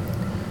sukkah.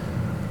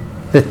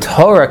 The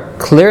Torah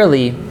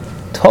clearly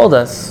told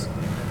us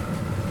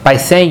by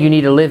saying you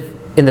need to live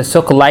in the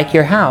sukkah like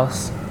your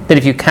house, that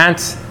if you can't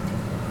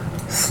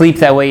sleep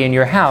that way in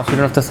your house, you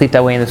don't have to sleep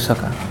that way in the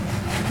sukkah.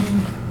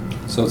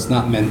 So it's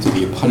not meant to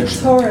be a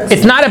punishment. Torah.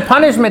 It's not a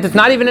punishment, it's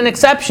not even an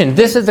exception.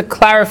 This is a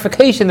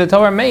clarification the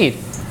Torah made.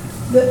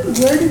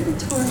 Where did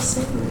the Torah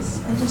say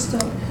this? I just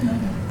don't know.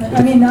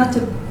 I mean, not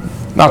to.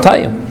 I'll tell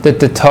you.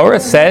 The Torah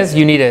says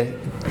you need a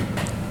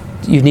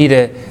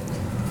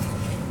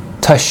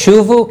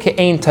tashuvu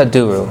ke'ein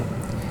taduru.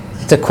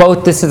 To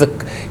quote,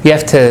 you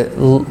have to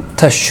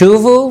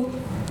tashuvu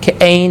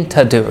ke'ein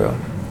taduru.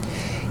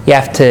 You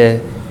have to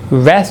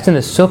rest in the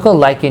sukkah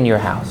like in your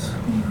house.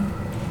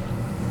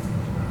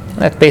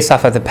 That's based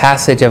off of the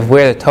passage of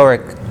where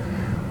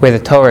the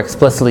Torah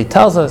explicitly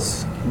tells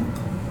us.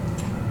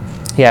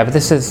 Yeah, but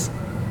this is.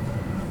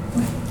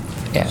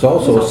 Yeah. It's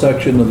also a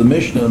section of the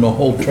Mishnah and a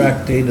whole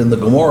tractate in the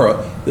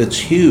Gemara that's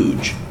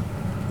huge.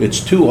 It's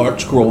 2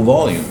 art scroll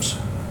volumes.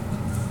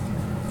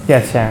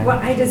 Yes, Sharon. Well,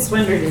 I just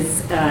wondered,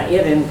 is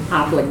it an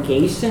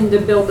obligation to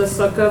build a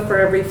sukkah for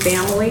every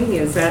family?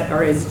 Is that,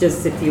 or is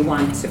just if you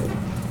want to?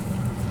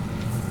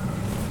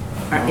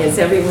 Or is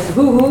everyone,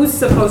 who's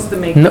supposed to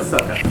make No. the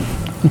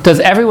sukkah? Does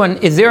everyone,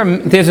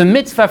 there's a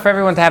mitzvah for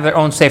everyone to have their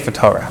own Sefer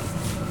Torah.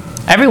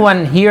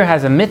 Everyone do you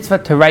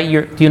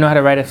know how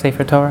to write a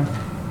Sefer Torah?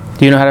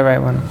 Do you know how to write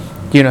one?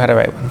 Do you know how to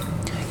write one?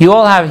 You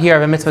all have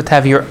a mitzvah to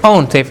have your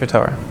own Sefer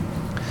Torah.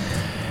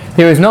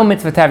 There is no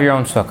mitzvah to have your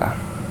own sukkah.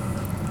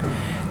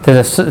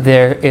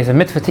 There is a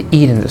mitzvah to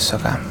eat in the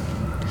sukkah.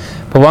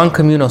 But one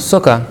communal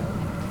sukkah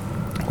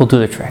will do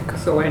the trick.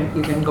 So when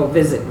you can go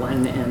visit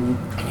one and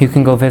You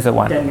can go visit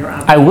one. then you're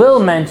I will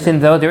mention,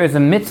 though, there is a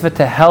mitzvah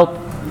to help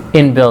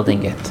in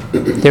building it.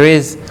 It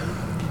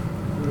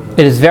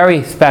is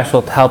very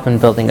special to help in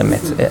building a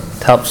mitzvah.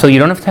 To help. So you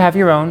don't have to have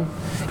your own.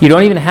 You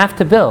don't even have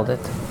to build it.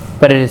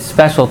 But it is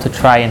special to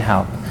try and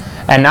help.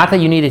 And not that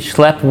you need to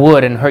schlep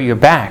wood and hurt your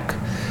back.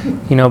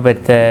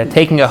 But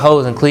taking a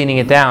hose and cleaning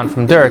it down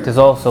from dirt is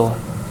also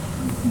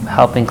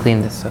helping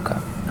clean the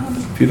sukkah.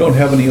 If you don't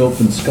have any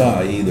open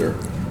sky either,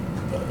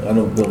 I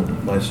don't build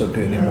my sukkah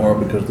anymore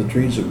because the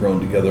trees have grown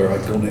together.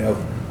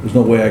 There's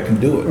no way I can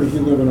do Or it.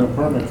 you live in an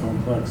apartment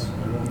complex.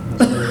 I don't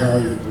necessarily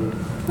value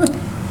to.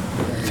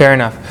 Fair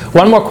enough.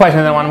 One more question,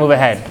 and then I want to move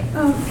ahead.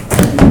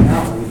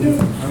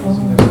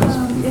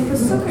 If a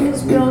sukkah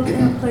is built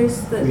in a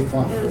place that We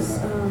fought for is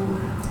that.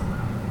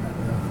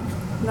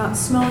 not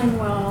smelling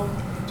well,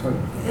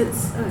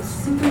 it's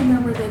simply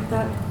remember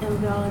that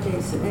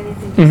invalidates it.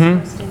 Anything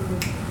Mhm. disgusting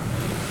would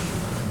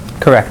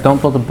Correct.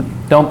 Don't build a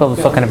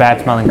sukkah in a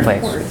bad smelling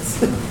place.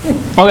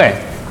 Okay.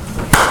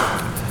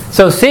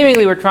 So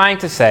seemingly we're trying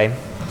to say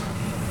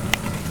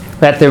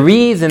that the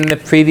reason the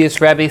previous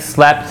Rebbe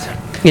slept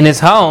in his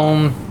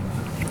home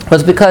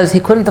was because he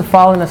couldn't have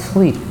fallen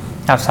asleep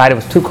outside. It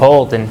was too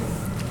cold in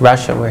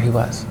Russia where he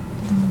was.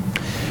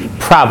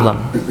 Problem.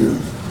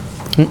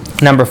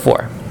 Number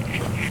 4.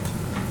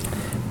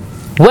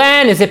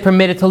 When is it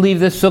permitted to leave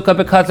the sukkah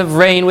because of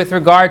rain with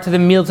regard to the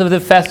meals of the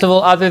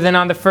festival other than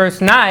on the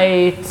first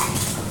night?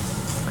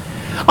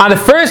 On the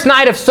first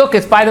night of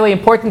Sukkot, by the way,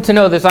 important to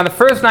know this, on the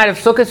first night of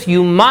Sukkot,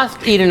 you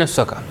must eat in a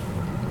sukkah.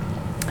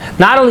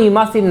 Not only you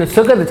must eat in a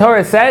sukkah, the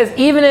Torah says,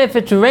 even if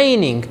it's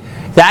raining,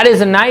 that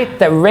is a night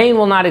that rain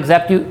will not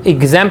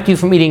exempt you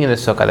from eating in the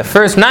sukkah. The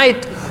first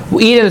night,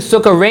 we eat in the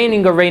sukkah,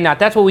 raining or rain not.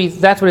 That's what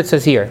it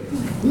says here.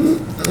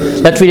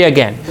 Let's read it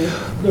again.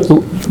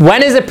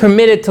 When is it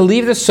permitted to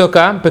leave the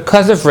sukkah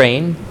because of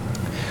rain,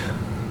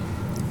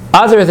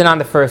 other than on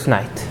the first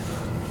night?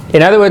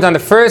 In other words, on the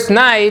first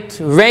night,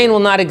 rain will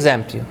not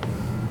exempt you.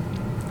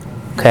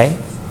 Okay?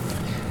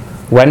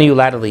 When are you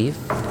allowed to leave?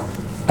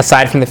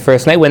 Aside from the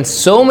first night, when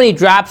so many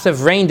drops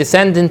of rain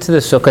descend into the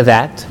sukkah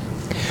that,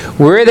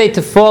 were they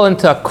to fall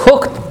into a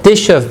cooked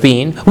dish of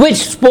bean,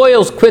 which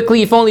spoils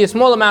quickly if only a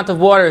small amount of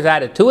water is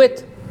added to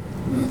it,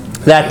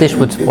 that dish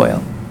would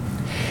spoil.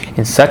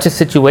 In such a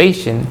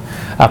situation,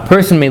 a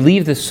person may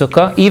leave the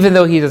sukkah even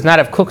though he does not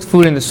have cooked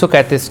food in the sukkah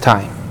at this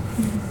time.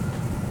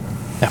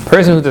 A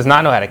person who does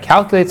not know how to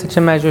calculate such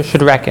a measure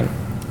should reckon.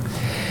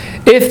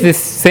 If this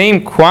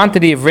same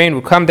quantity of rain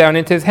would come down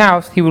into his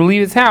house, he would leave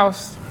his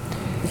house,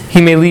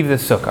 he may leave the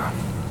sukkah.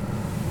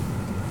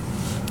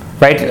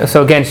 Right?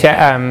 So again,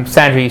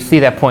 Sandra, you see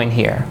that point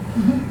here.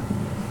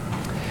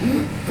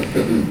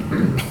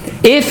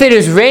 If it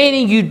is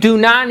raining, you do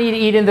not need to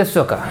eat in the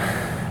sukkah.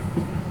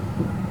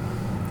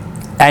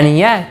 And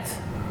yet,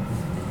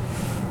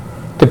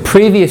 the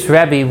previous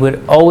Rebbe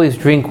would always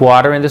drink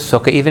water in the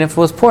sukkah even if it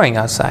was pouring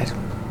outside.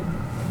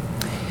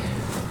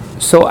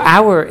 So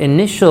our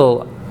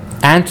initial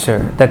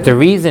answer that the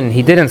reason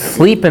he didn't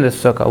sleep in the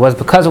sukkah was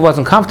because it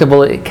wasn't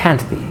comfortable, it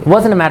can't be. It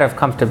wasn't a matter of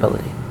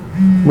comfortability.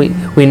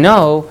 We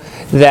know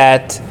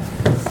that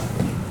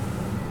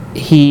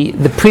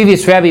the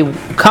previous Rebbe,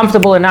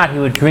 comfortable or not, he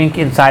would drink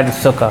inside the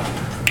sukkah.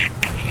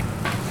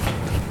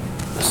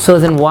 So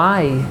then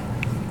why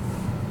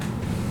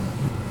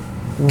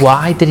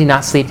did he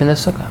not sleep in the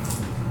sukkah?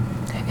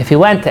 If he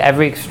went to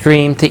every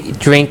extreme to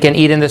drink and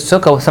eat in the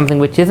sukkah with something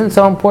which isn't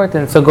so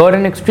important, so go to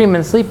an extreme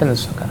and sleep in the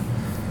sukkah.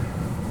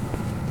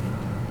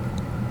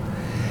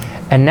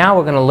 And now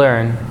we're going to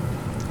learn,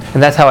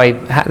 and that's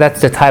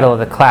the title of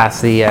the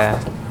class, the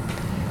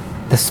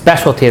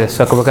specialty of the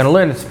sukkah. We're going to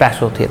learn the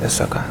specialty of the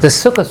sukkah. The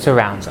sukkah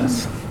surrounds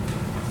us.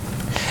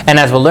 And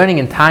as we're learning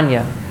in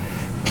Tanya,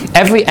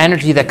 every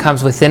energy that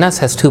comes within us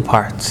has 2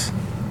 parts.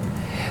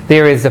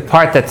 There is the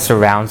part that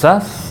surrounds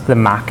us, the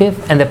makiv,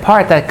 and the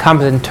part that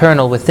comes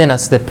internal within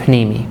us, the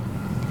pnimi.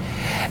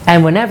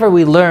 And whenever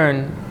we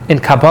learn in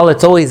Kabbalah,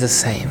 it's always the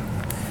same.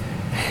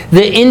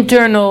 The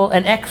internal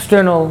and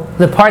external,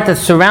 the part that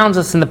surrounds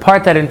us and the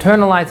part that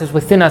internalizes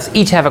within us,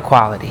 each have a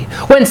quality.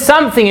 When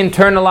something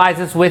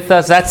internalizes with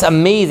us, that's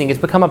amazing. It's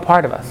become a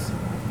part of us.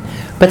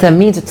 But that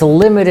means it's a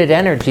limited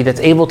energy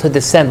that's able to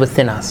descend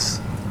within us.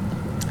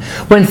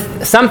 When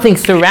something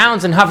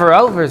surrounds and hovers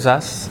over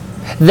us,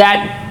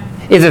 that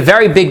is a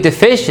very big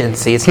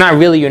deficiency. It's not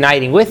really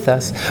uniting with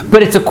us,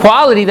 but it's a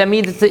quality that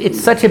means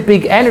it's such a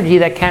big energy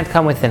that can't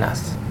come within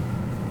us.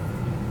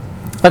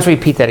 Let's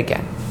repeat that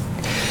again.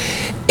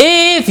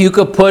 If you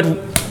could put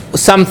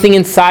something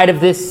inside of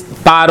this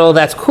bottle,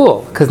 that's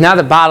cool, because now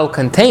the bottle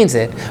contains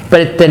it,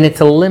 but then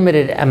it's a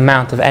limited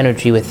amount of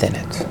energy within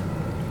it.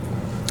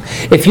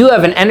 If you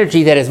have an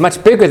energy that is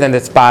much bigger than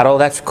this bottle,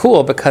 that's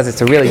cool because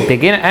it's a really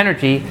big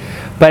energy,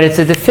 but it's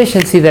a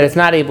deficiency that is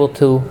not able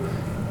to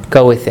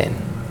go within.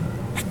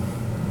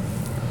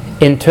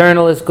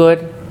 Internal is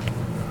good,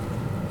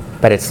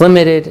 but it's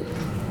limited.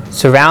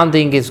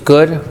 Surrounding is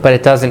good, but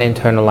it doesn't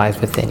internalize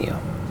within you.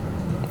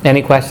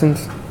 Any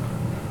questions?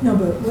 No,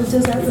 but what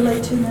does that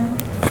relate to now?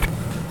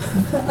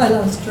 I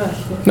lost track.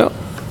 No.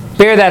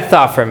 Bear that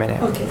thought for a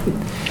minute. Okay.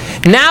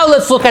 Now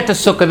let's look at the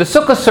sukkah. The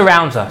sukkah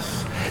surrounds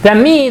us. That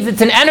means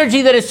it's an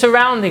energy that is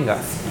surrounding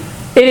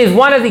us. It is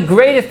one of the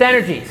greatest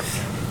energies.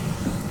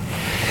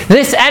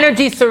 This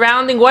energy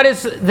surrounding, what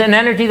is an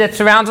energy that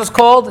surrounds us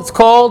called? It's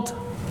called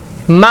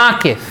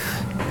makif.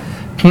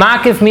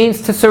 Makif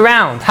means to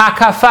surround.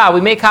 Hakafa.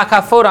 We make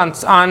hakafot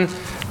on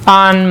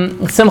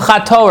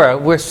Simchat Torah.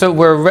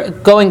 We're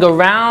going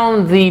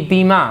around the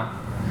bima.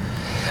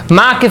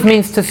 Makif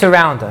means to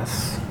surround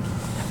us.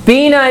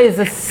 Bina is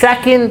the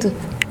second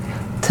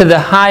to the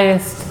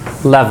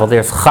highest level.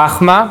 There's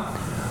chachma,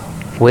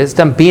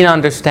 wisdom, bina,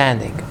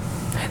 understanding.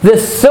 The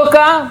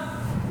sukkah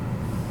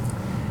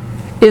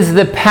is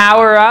the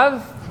power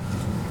of,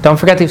 don't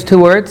forget these two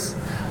words,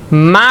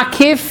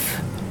 makif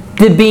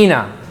de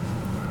bina.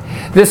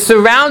 The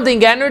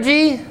surrounding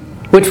energy,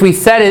 which we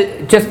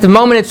said just the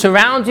moment it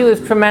surrounds you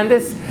is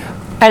tremendous,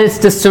 and it's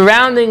the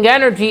surrounding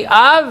energy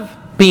of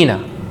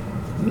bina.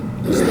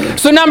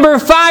 So number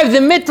 5, the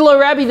Mittler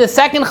Rebbe, the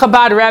second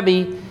Chabad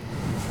Rebbe,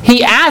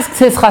 he asks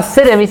his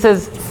Hasidim, he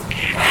says,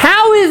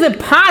 how is it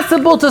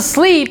possible to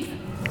sleep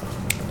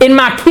in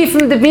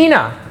Makifim de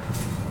Bina?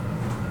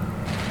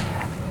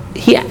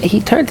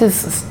 He turned to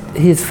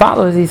his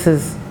followers, he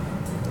says,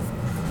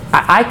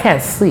 I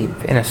can't sleep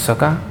in a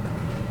sukkah.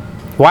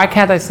 Why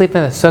can't I sleep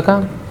in a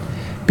sukkah?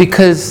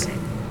 Because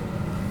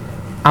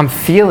I'm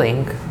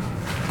feeling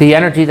the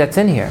energy that's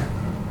in here.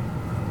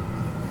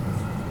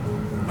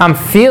 I'm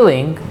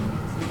feeling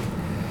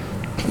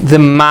the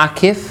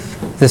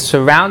makif, the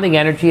surrounding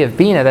energy of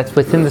Bina that's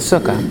within the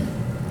sukkah. He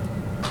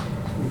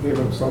gave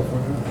himself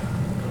an out.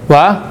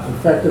 What?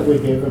 Effectively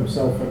gave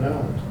himself an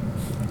out.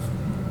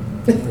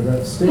 For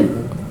that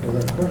statement, for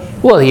that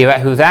question. Well, he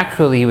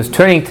was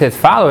turning to his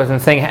followers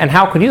and saying, and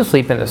how could you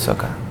sleep in the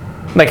sukkah?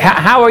 Like,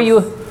 how are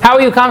you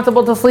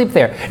comfortable to sleep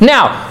there?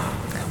 Now,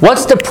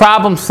 what's the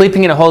problem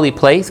sleeping in a holy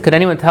place? Could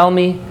anyone tell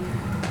me?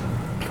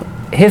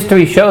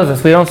 History shows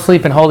us we don't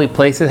sleep in holy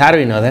places. How do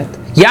we know that?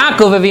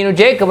 Yaakov Avinu,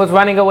 Jacob was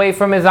running away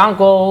from his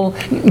uncle.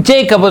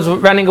 Jacob was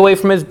running away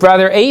from his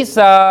brother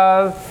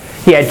Esau.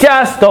 He had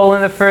just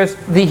stolen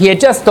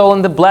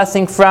the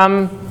blessing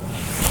from.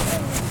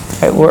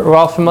 Right, we're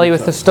all familiar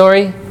with the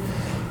story.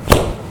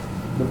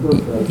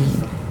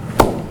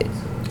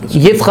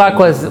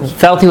 Yitzchak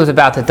felt he was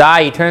about to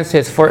die. He turns to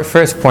his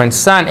firstborn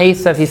son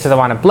Esau. He says, "I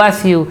want to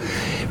bless you."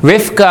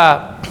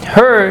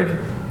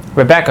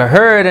 Rebecca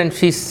heard, and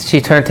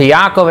she turned to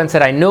Yaakov and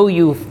said, "I know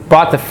you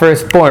bought the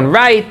firstborn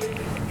right."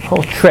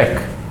 Whole trick.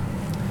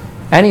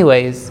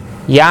 Anyways,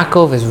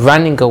 Yaakov is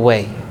running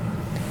away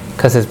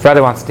because his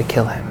brother wants to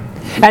kill him.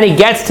 And he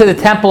gets to the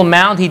Temple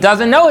Mount. He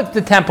doesn't know it's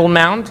the Temple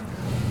Mount.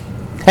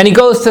 And he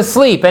goes to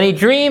sleep. And he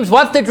dreams.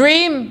 What's the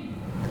dream?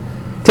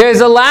 There's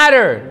a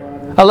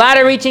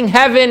ladder reaching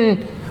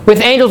heaven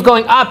with angels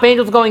going up,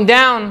 angels going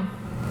down.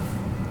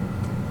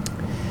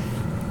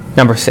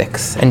 Number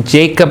 6. And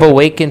Jacob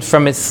awakened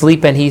from his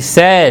sleep and he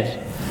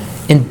said,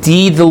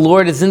 "Indeed, the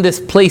Lord is in this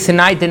place and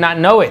I did not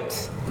know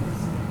it."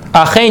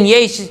 Achen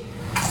yesh,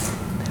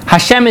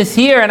 Hashem is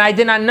here and I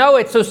did not know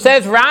it. So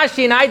says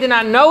Rashi, and I did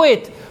not know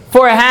it.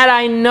 For had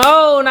I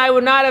known, I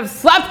would not have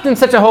slept in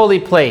such a holy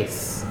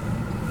place.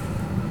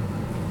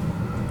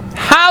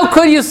 How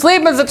could you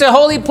sleep in such a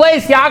holy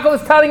place? Yaakov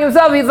was telling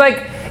himself, he's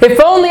like, if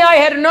only I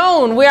had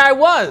known where I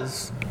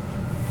was.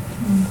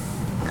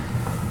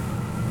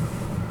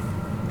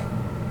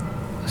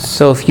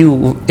 So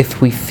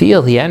if we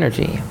feel the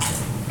energy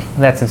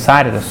that's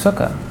inside of the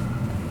sukkah,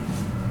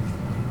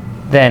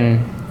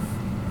 then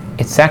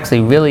it's actually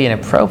really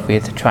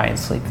inappropriate to try and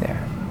sleep there.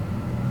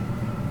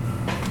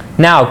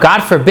 Now,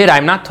 God forbid,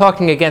 I'm not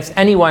talking against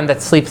anyone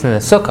that sleeps in the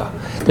sukkah.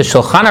 The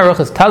Shulchan Aruch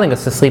is telling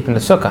us to sleep in the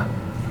sukkah.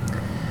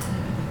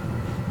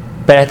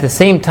 But at the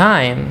same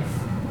time,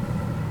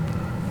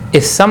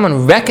 if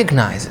someone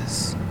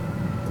recognizes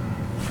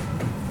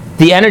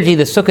the energy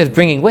the sukkah is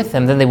bringing with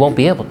them, then they won't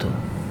be able to.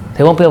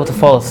 They won't be able to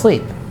fall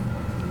asleep.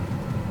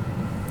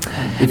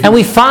 And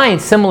we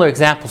find similar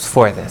examples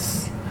for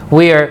this,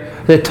 where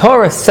the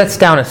Torah sets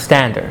down a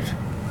standard.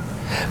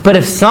 But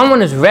if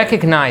someone is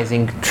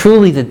recognizing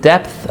truly the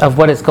depth of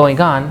what is going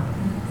on,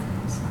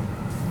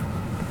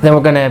 then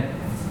we're going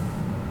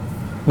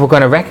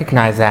to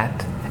recognize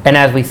that. And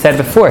as we said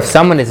before, if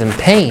someone is in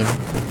pain,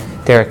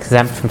 they're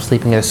exempt from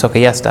sleeping in a sukkah.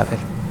 Yes, David?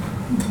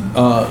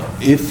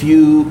 If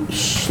you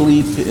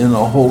sleep in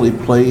a holy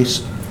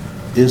place,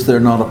 is there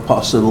not a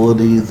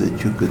possibility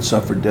that you could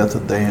suffer death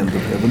at the hand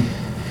of heaven?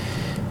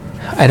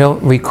 I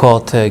don't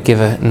recall to give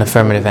an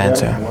affirmative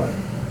answer.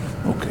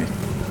 Okay.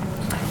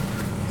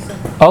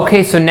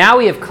 Okay, so now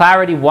we have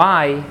clarity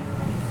why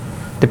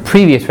the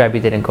previous Rebbe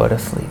didn't go to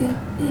sleep.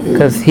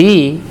 Because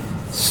he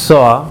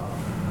saw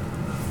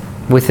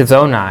with his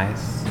own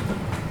eyes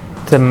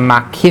the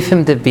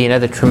makifim devina,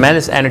 the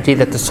tremendous energy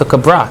that the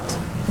sukkah brought.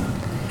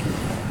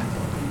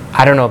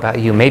 I don't know about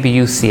you, maybe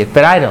you see it,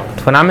 but I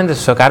don't. When I'm in the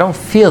sukkah, I don't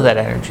feel that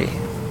energy.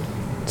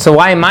 So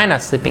why am I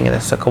not sleeping in the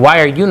sukkah?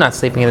 Why are you not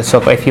sleeping in the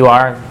sukkah? If you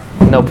are,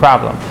 no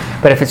problem.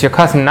 But if it's your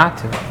custom not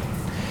to.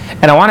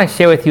 And I want to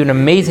share with you an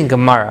amazing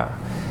Gemara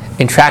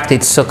in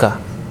Tractate Sukkah,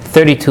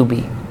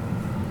 32b.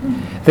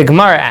 The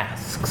Gemara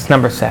asks,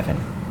 number 7.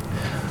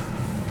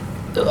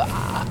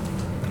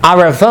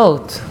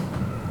 Aravot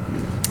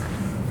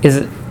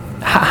is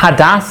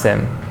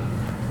Hadassim.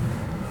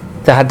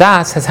 The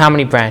Hadass has how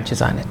many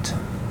branches on it?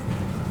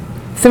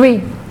 3.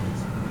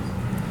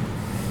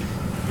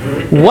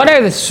 What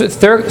are the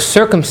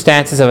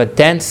circumstances of a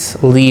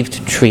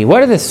dense-leaved tree?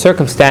 What are the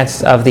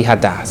circumstances of the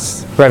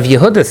Hadass? Rav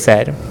Yehuda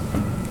said,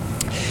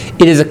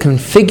 it is a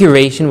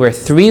configuration where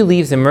 3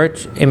 leaves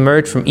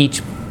emerge from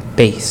each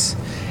base.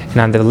 And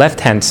on the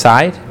left-hand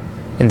side,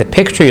 in the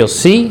picture you'll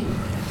see,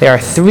 there are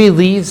 3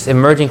 leaves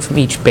emerging from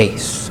each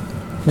base.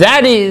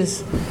 That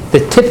is the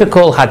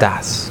typical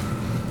Hadass.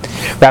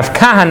 Rav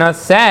Kahana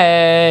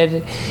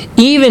said,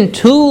 even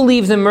 2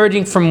 leaves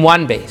emerging from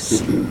one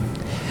base,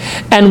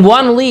 and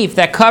 1 leaf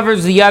that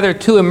covers the other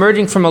 2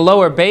 emerging from a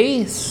lower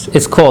base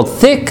is called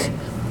thick,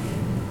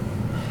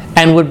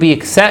 and would be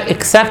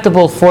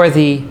acceptable for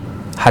the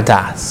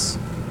Hadass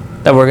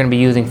that we're going to be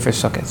using for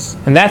sukkahs.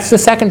 And that's the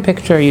second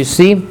picture. You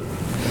see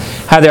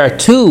how there are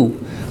 2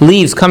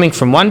 leaves coming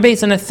from one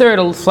base and a third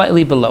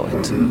slightly below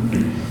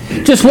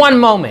it. Just one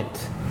moment.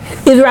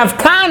 Is Rav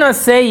Kahana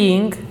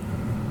saying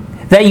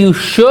that you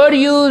should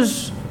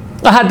use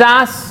a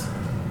Hadass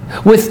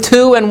with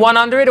 2 and 1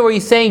 under it, or are you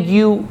saying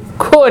you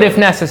could if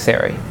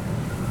necessary?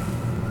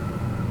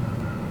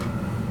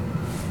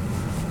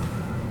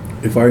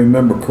 If I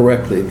remember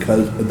correctly,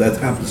 because that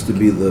happens to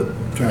be the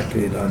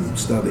tractate I'm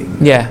studying.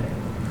 Yeah.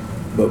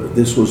 But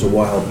this was a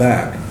while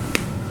back.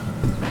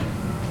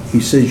 He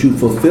says you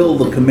fulfill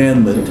the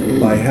commandment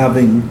by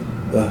having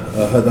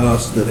a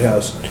Hadass that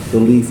has the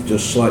leaf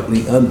just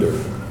slightly under.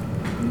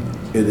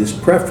 It is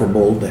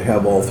preferable to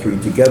have all 3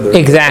 together.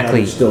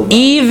 Exactly.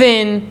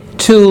 Even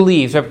 2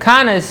 leaves. Rav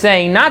Kahana is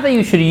saying not that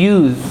you should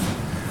use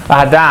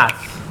a Hadass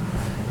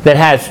that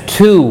has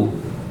 2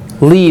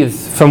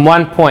 leaves from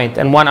one point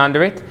and 1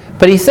 under it,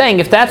 but he's saying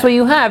if that's what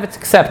you have, it's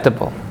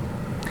acceptable.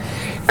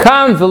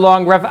 Comes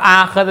along Rav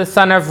Acha, the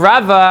son of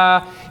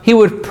Rava. He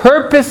would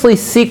purposely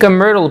seek a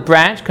myrtle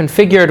branch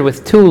configured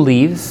with 2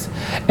 leaves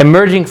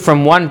emerging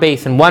from one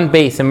base and 1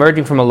 base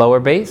emerging from a lower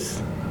base,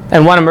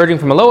 and 1 emerging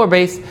from a lower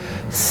base,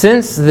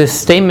 since this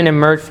statement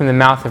emerged from the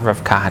mouth of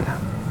Rav Kahana.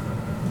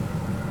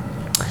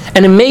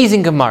 An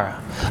amazing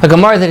Gemara, a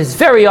Gemara that is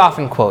very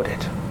often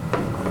quoted.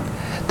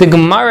 The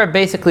Gemara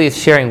basically is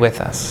sharing with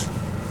us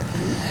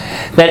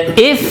that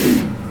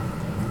if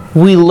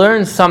we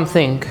learn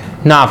something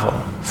novel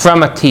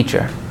from a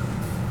teacher,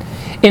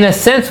 in a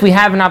sense we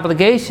have an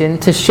obligation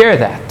to share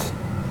that.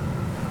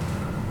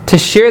 To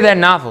share that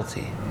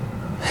novelty.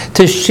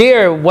 To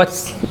share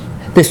what's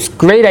this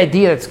great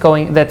idea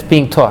that's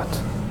being taught.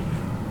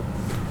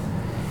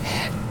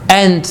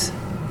 And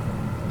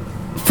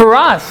for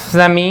us,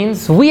 that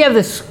means we have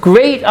this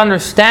great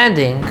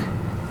understanding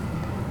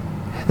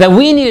that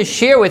we need to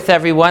share with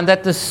everyone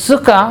that the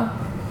sukkah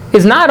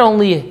is not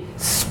only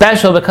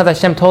special because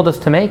Hashem told us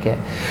to make it,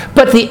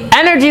 but the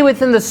energy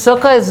within the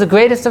sukkah is the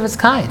greatest of its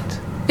kind.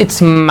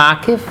 It's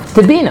makif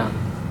debina.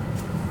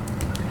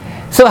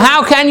 So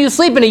how can you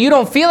sleep in it? You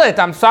don't feel it.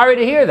 I'm sorry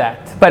to hear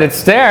that, but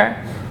it's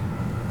there.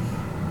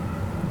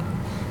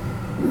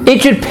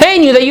 It should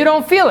pain you that you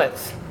don't feel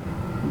it.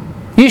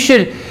 You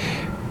should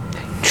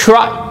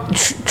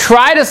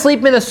try to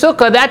sleep in the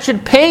sukkah. That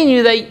should pain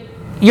you that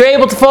you're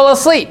able to fall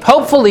asleep.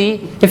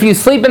 Hopefully, if you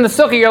sleep in the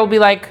sukkah, you'll be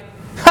like,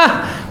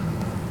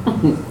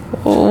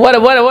 what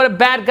a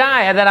bad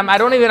guy that I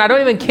don't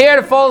even care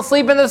to fall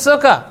asleep in the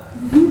sukkah.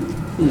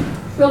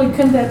 Really,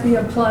 couldn't that be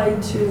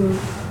applied to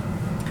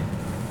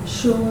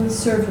shul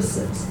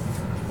services,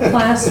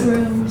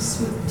 classrooms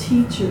with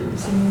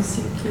teachers, and you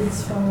see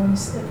kids falling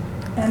asleep,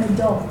 and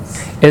adults?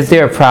 Is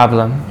there a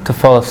problem to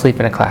fall asleep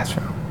in a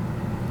classroom,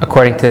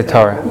 according to the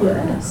Torah?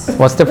 Yes.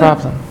 What's the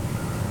problem?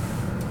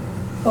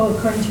 Oh,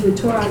 according to the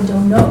Torah, I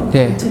don't know.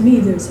 Yeah. But to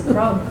me, there's a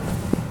problem.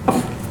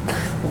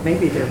 Well,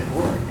 maybe they're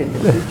bored and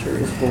the teacher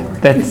is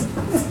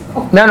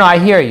bored. No, I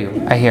hear you.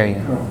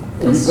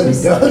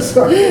 Everybody does.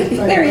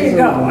 There you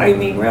go, I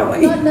mean,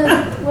 really.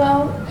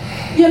 Well,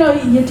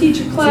 you teach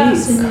a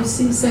class and you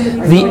see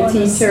somebody falling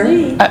teacher.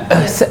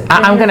 asleep.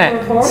 I'm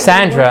gonna,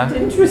 Sandra,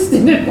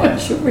 Interested in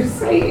what you were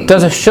saying.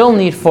 does a shul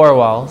need 4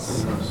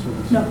 walls?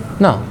 No.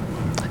 No.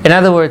 In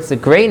other words, the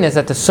greatness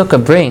that the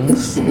sukkah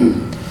brings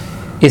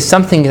is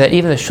something that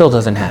even the shul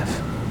doesn't have.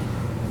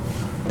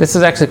 This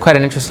is actually quite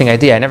an interesting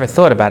idea. I never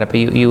thought about it, but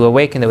you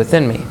awakened it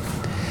within me.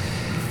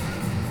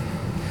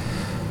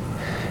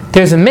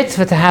 There's a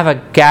mitzvah to have a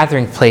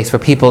gathering place where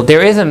people,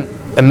 there is a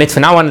mitzvah,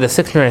 not one of the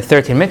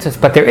 613 mitzvahs,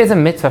 but there is a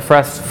mitzvah for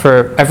us,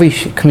 for every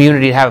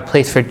community to have a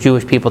place for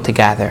Jewish people to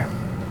gather.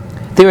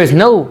 There is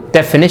no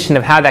definition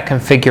of how that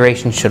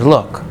configuration should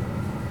look.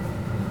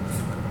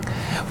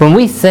 When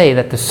we say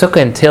that the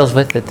sukkah entails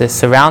with it the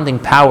surrounding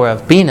power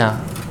of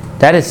Bina,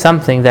 that is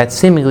something that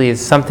seemingly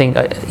is something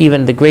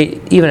even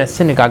a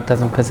synagogue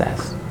doesn't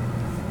possess.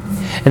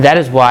 And that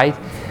is why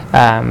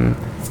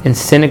in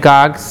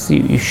synagogues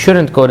you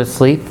shouldn't go to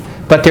sleep,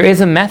 but there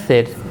is a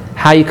method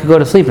how you could go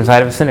to sleep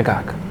inside of a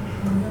synagogue.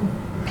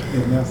 A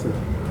method.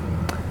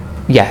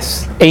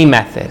 Yes, a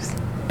method,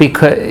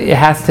 because it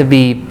has to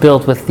be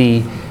built with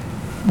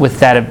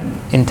that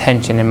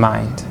intention in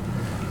mind.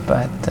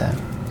 But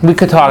we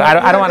could talk.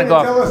 I don't want to go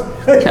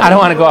off. I don't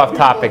want to go off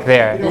topic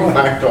there.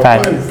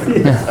 But,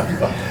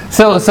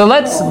 so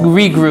let's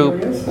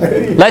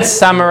regroup. Let's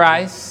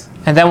summarize,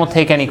 and then we'll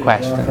take any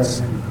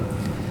questions.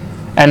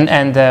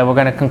 And we're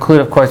going to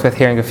conclude, of course, with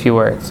hearing a few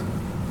words.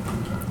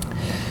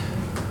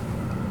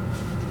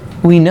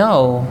 We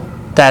know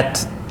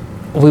that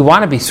we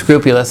want to be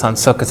scrupulous on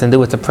sukkahs and do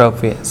what's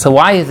appropriate. So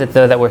why is it,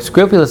 though, that we're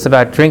scrupulous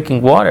about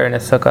drinking water in a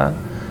sukkah,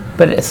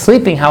 but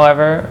sleeping,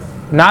 however,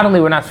 not only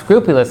we're not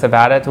scrupulous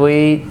about it,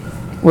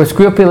 we're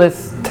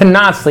scrupulous to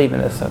not sleep in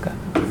the sukkah.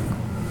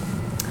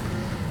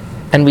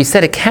 And we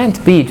said it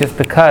can't be just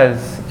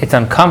because it's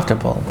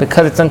uncomfortable.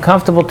 Because it's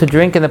uncomfortable to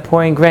drink in the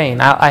pouring rain.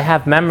 I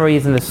have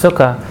memories in the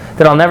sukkah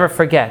that I'll never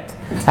forget.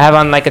 I have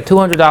on like a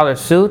 $200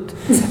 suit,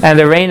 and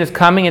the rain is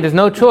coming, and there's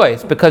no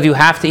choice because you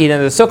have to eat in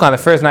the sukkah on the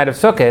first night of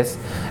Sukkot,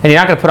 and you're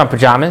not going to put on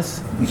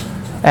pajamas.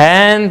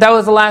 And that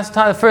was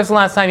the first and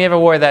last time you ever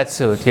wore that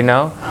suit, you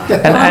know.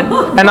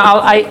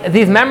 And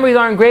these memories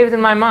are engraved in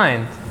my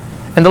mind,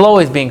 and they'll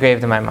always be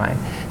engraved in my mind.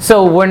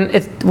 So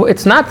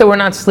it's not that we're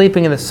not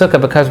sleeping in the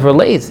sukkah because we're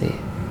lazy.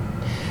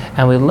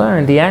 And we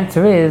learned the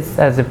answer is,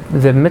 as the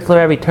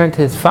Mittler Rebbe turned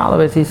to his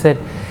followers, he said,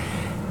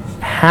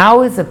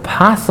 how is it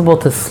possible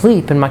to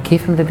sleep in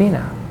Makifim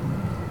Debina?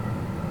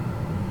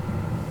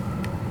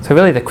 So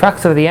really the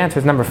crux of the answer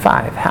is number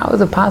 5. How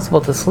is it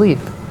possible to sleep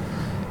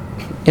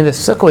in the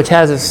sukkah which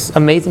has this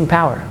amazing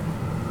power?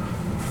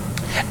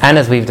 And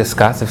as we've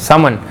discussed, if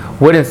someone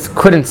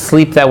couldn't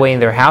sleep that way in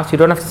their house, you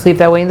don't have to sleep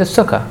that way in the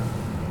sukkah.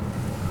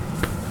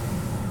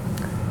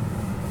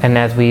 And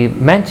as we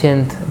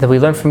mentioned, that we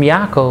learned from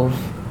Yaakov,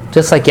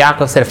 just like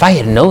Yaakov said, if I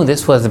had known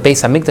this was the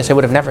Beis HaMikdash, I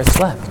would have never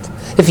slept.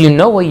 If you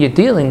know what you're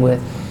dealing with,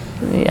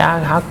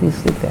 how can you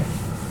sleep there?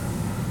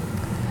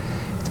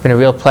 It's been a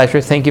real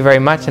pleasure. Thank you very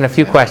much. And a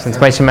few questions.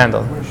 Moshe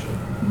Mendel.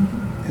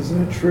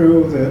 Isn't it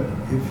true that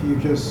if you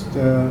just,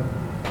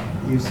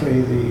 you say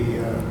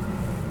the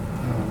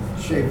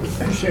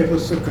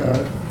shaveless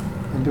sukkah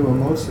and do a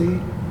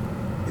motzi,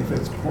 if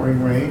it's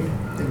pouring rain,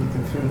 then you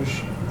can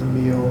finish the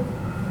meal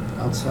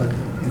outside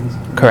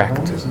in Correct.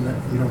 Home? Isn't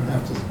that, you don't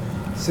have to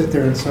sit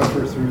there and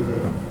suffer through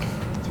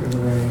the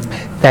rain?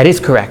 That is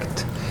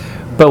correct.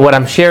 But what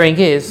I'm sharing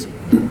is,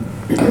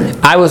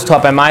 I was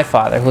taught by my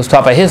father, who was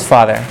taught by his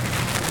father,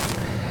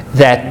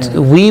 that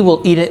we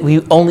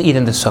only eat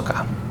in the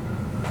sukkah.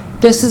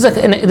 This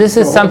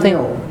is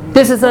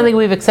something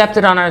we've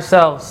accepted on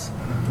ourselves.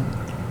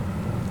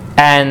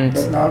 And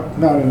But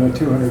not in a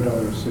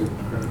 $200 suit.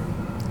 Right?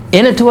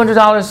 In a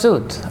 $200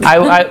 suit.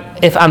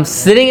 If I'm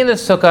sitting in the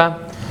sukkah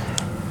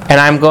and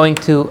I'm going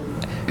to,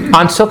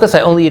 on sukkahs I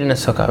only eat in a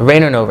sukkah,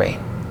 rain or no rain.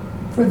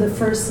 For the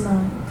first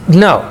night,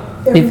 No.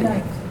 every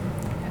night.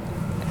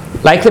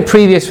 Like the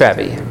previous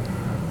Rebbe,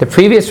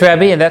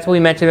 and that's what we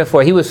mentioned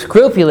before, he was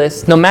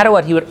scrupulous. No matter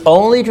what, he would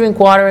only drink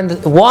water in a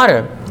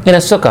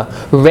sukkah.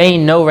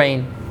 Rain, no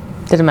rain,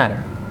 didn't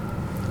matter.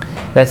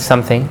 That's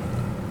something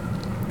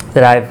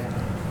that I've,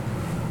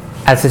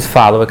 as his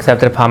follower,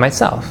 accepted upon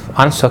myself.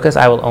 On sukkahs,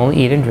 I will only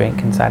eat and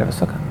drink inside of a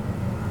sukkah.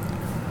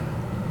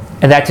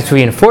 And that just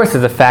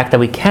reinforces the fact that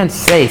we can't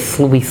say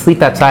we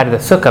sleep outside of the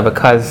sukkah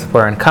because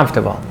we're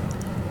uncomfortable.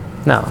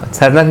 No, it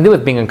has nothing to do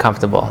with being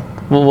uncomfortable.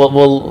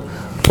 We'll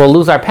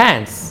lose our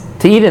pants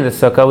to eat in the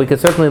sukkah. We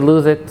could certainly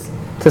lose it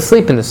to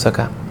sleep in the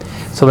sukkah.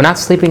 So we're not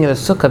sleeping in the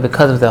sukkah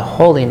because of the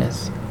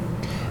holiness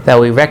that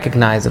we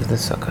recognize of the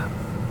sukkah.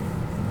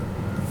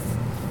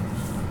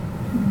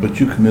 But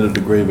you committed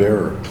a grave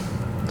error.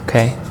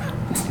 Okay?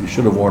 You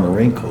should have worn a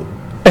raincoat.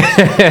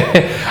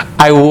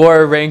 I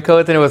wore a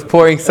raincoat and it was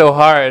pouring so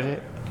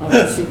hard.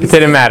 It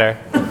didn't matter.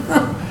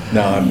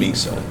 Now I'm me,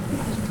 so.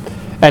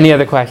 Any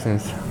other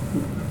questions?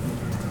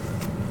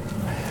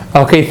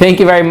 Okay, thank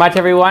you very much,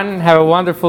 everyone. Have a wonderful